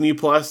to Disney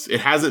Plus. It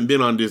hasn't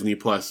been on Disney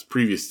Plus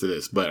previous to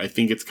this, but I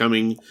think it's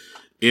coming.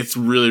 It's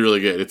really, really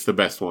good. It's the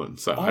best one.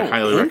 So I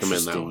highly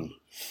recommend that one.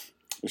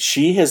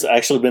 She has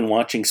actually been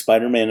watching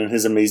Spider-Man and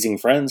His Amazing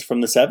Friends from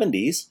the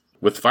 70s.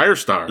 With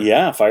Firestar.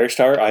 Yeah,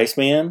 Firestar,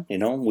 Iceman.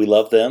 We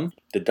love them.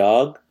 The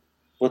dog.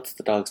 What's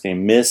the dog's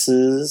name? Miss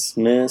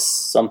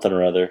something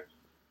or other.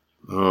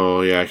 Oh,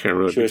 yeah, I can't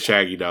remember. The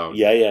Shaggy dog.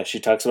 Yeah, she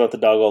talks about the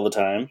dog all the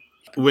time.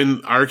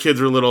 When our kids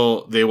were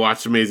little, they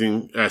watched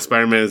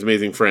Spider-Man's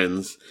Amazing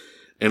Friends,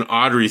 and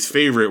Audrey's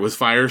favorite was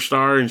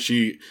Firestar, and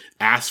she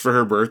asked for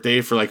her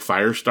birthday for, like,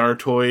 Firestar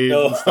toys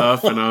and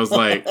stuff, and I was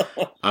like,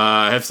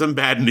 I have some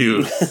bad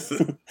news.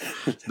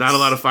 Not a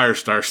lot of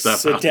Firestar stuff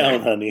Sit out down,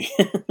 there. honey.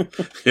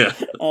 Yeah.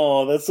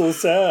 Oh, that's so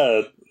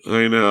sad.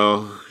 I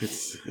know.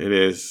 It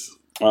is.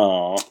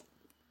 Oh.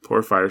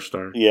 Poor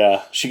Firestar.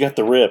 Yeah, she got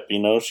the rip,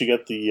 She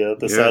got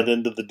the sad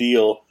end of the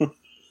deal.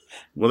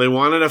 Well, they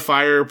wanted a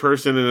fire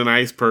person and an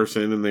ice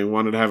person, and they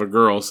wanted to have a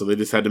girl, so they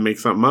just had to make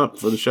something up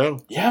for the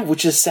show. Yeah,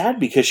 which is sad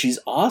because she's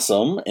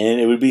awesome,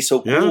 and it would be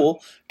so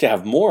cool to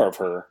have more of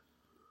her.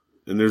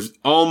 And there's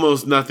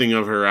almost nothing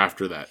of her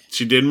after that.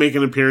 She did make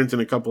an appearance in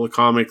a couple of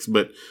comics,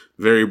 but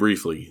very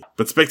briefly.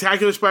 But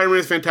Spectacular Spider-Man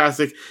is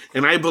fantastic,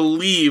 and I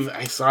believe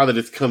I saw that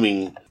it's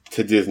coming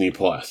to Disney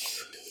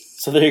Plus.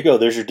 So there you go.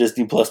 There's your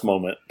Disney Plus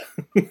moment.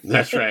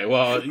 That's right.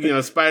 Well,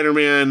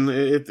 Spider-Man,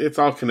 it's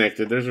all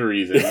connected. There's a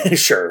reason.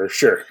 Sure.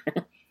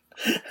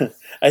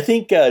 I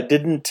think,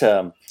 didn't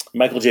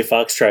Michael J.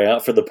 Fox try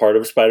out for the part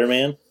of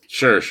Spider-Man?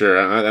 Sure.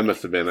 That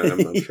must have been it.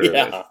 I'm sure.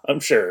 Yeah,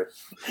 I'm sure.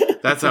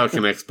 That's how it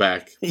connects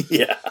back.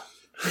 Yeah.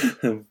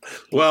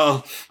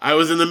 Well, I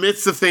was in the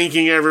midst of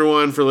thanking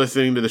everyone for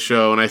listening to the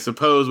show, and I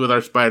suppose with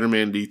our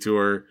Spider-Man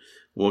detour,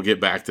 we'll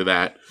get back to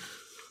that.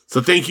 So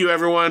thank you,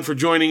 everyone, for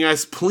joining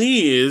us.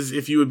 Please,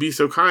 if you would be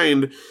so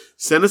kind,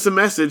 send us a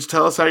message.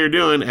 Tell us how you're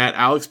doing at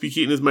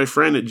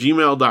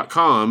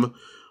alexbkeatonismyfriend@gmail.com.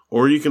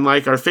 Or you can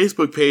like our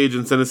Facebook page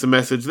and send us a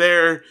message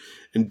there.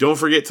 And don't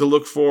forget to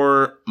look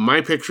for my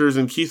pictures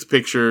and Keith's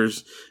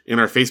pictures in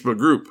our Facebook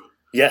group.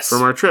 Yes.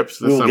 from our trips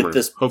this summer.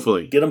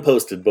 Hopefully. Get them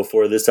posted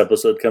before this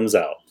episode comes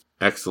out.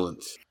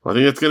 Excellent. Well, I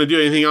think that's going to do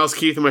it. Anything else,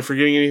 Keith? Am I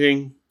forgetting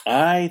anything?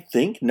 I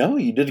think, no,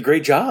 you did a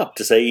great job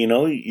to say,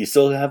 you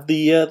still have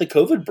the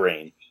COVID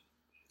brain.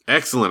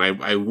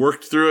 Excellent. I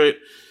worked through it.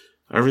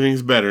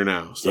 Everything's better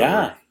now. So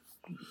yeah.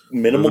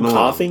 Minimal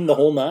coughing, the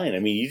whole nine. I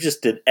mean, you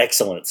just did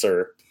excellent,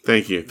 sir.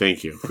 Thank you.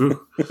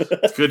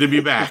 It's good to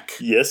be back.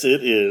 Yes,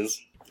 it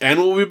is. And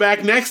we'll be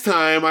back next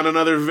time on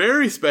another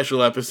very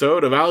special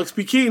episode of Alex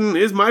P. Keaton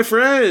is My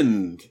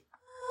Friend.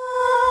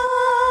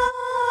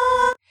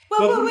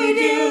 What would we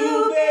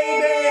do,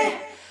 baby,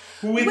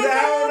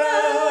 without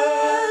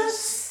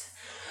us?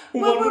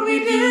 What would we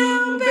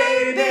do,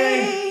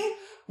 baby,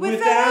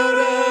 without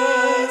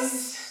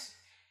us?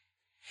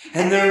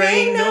 And there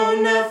ain't no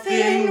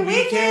nothing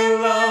we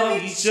can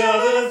love each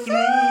other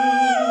through.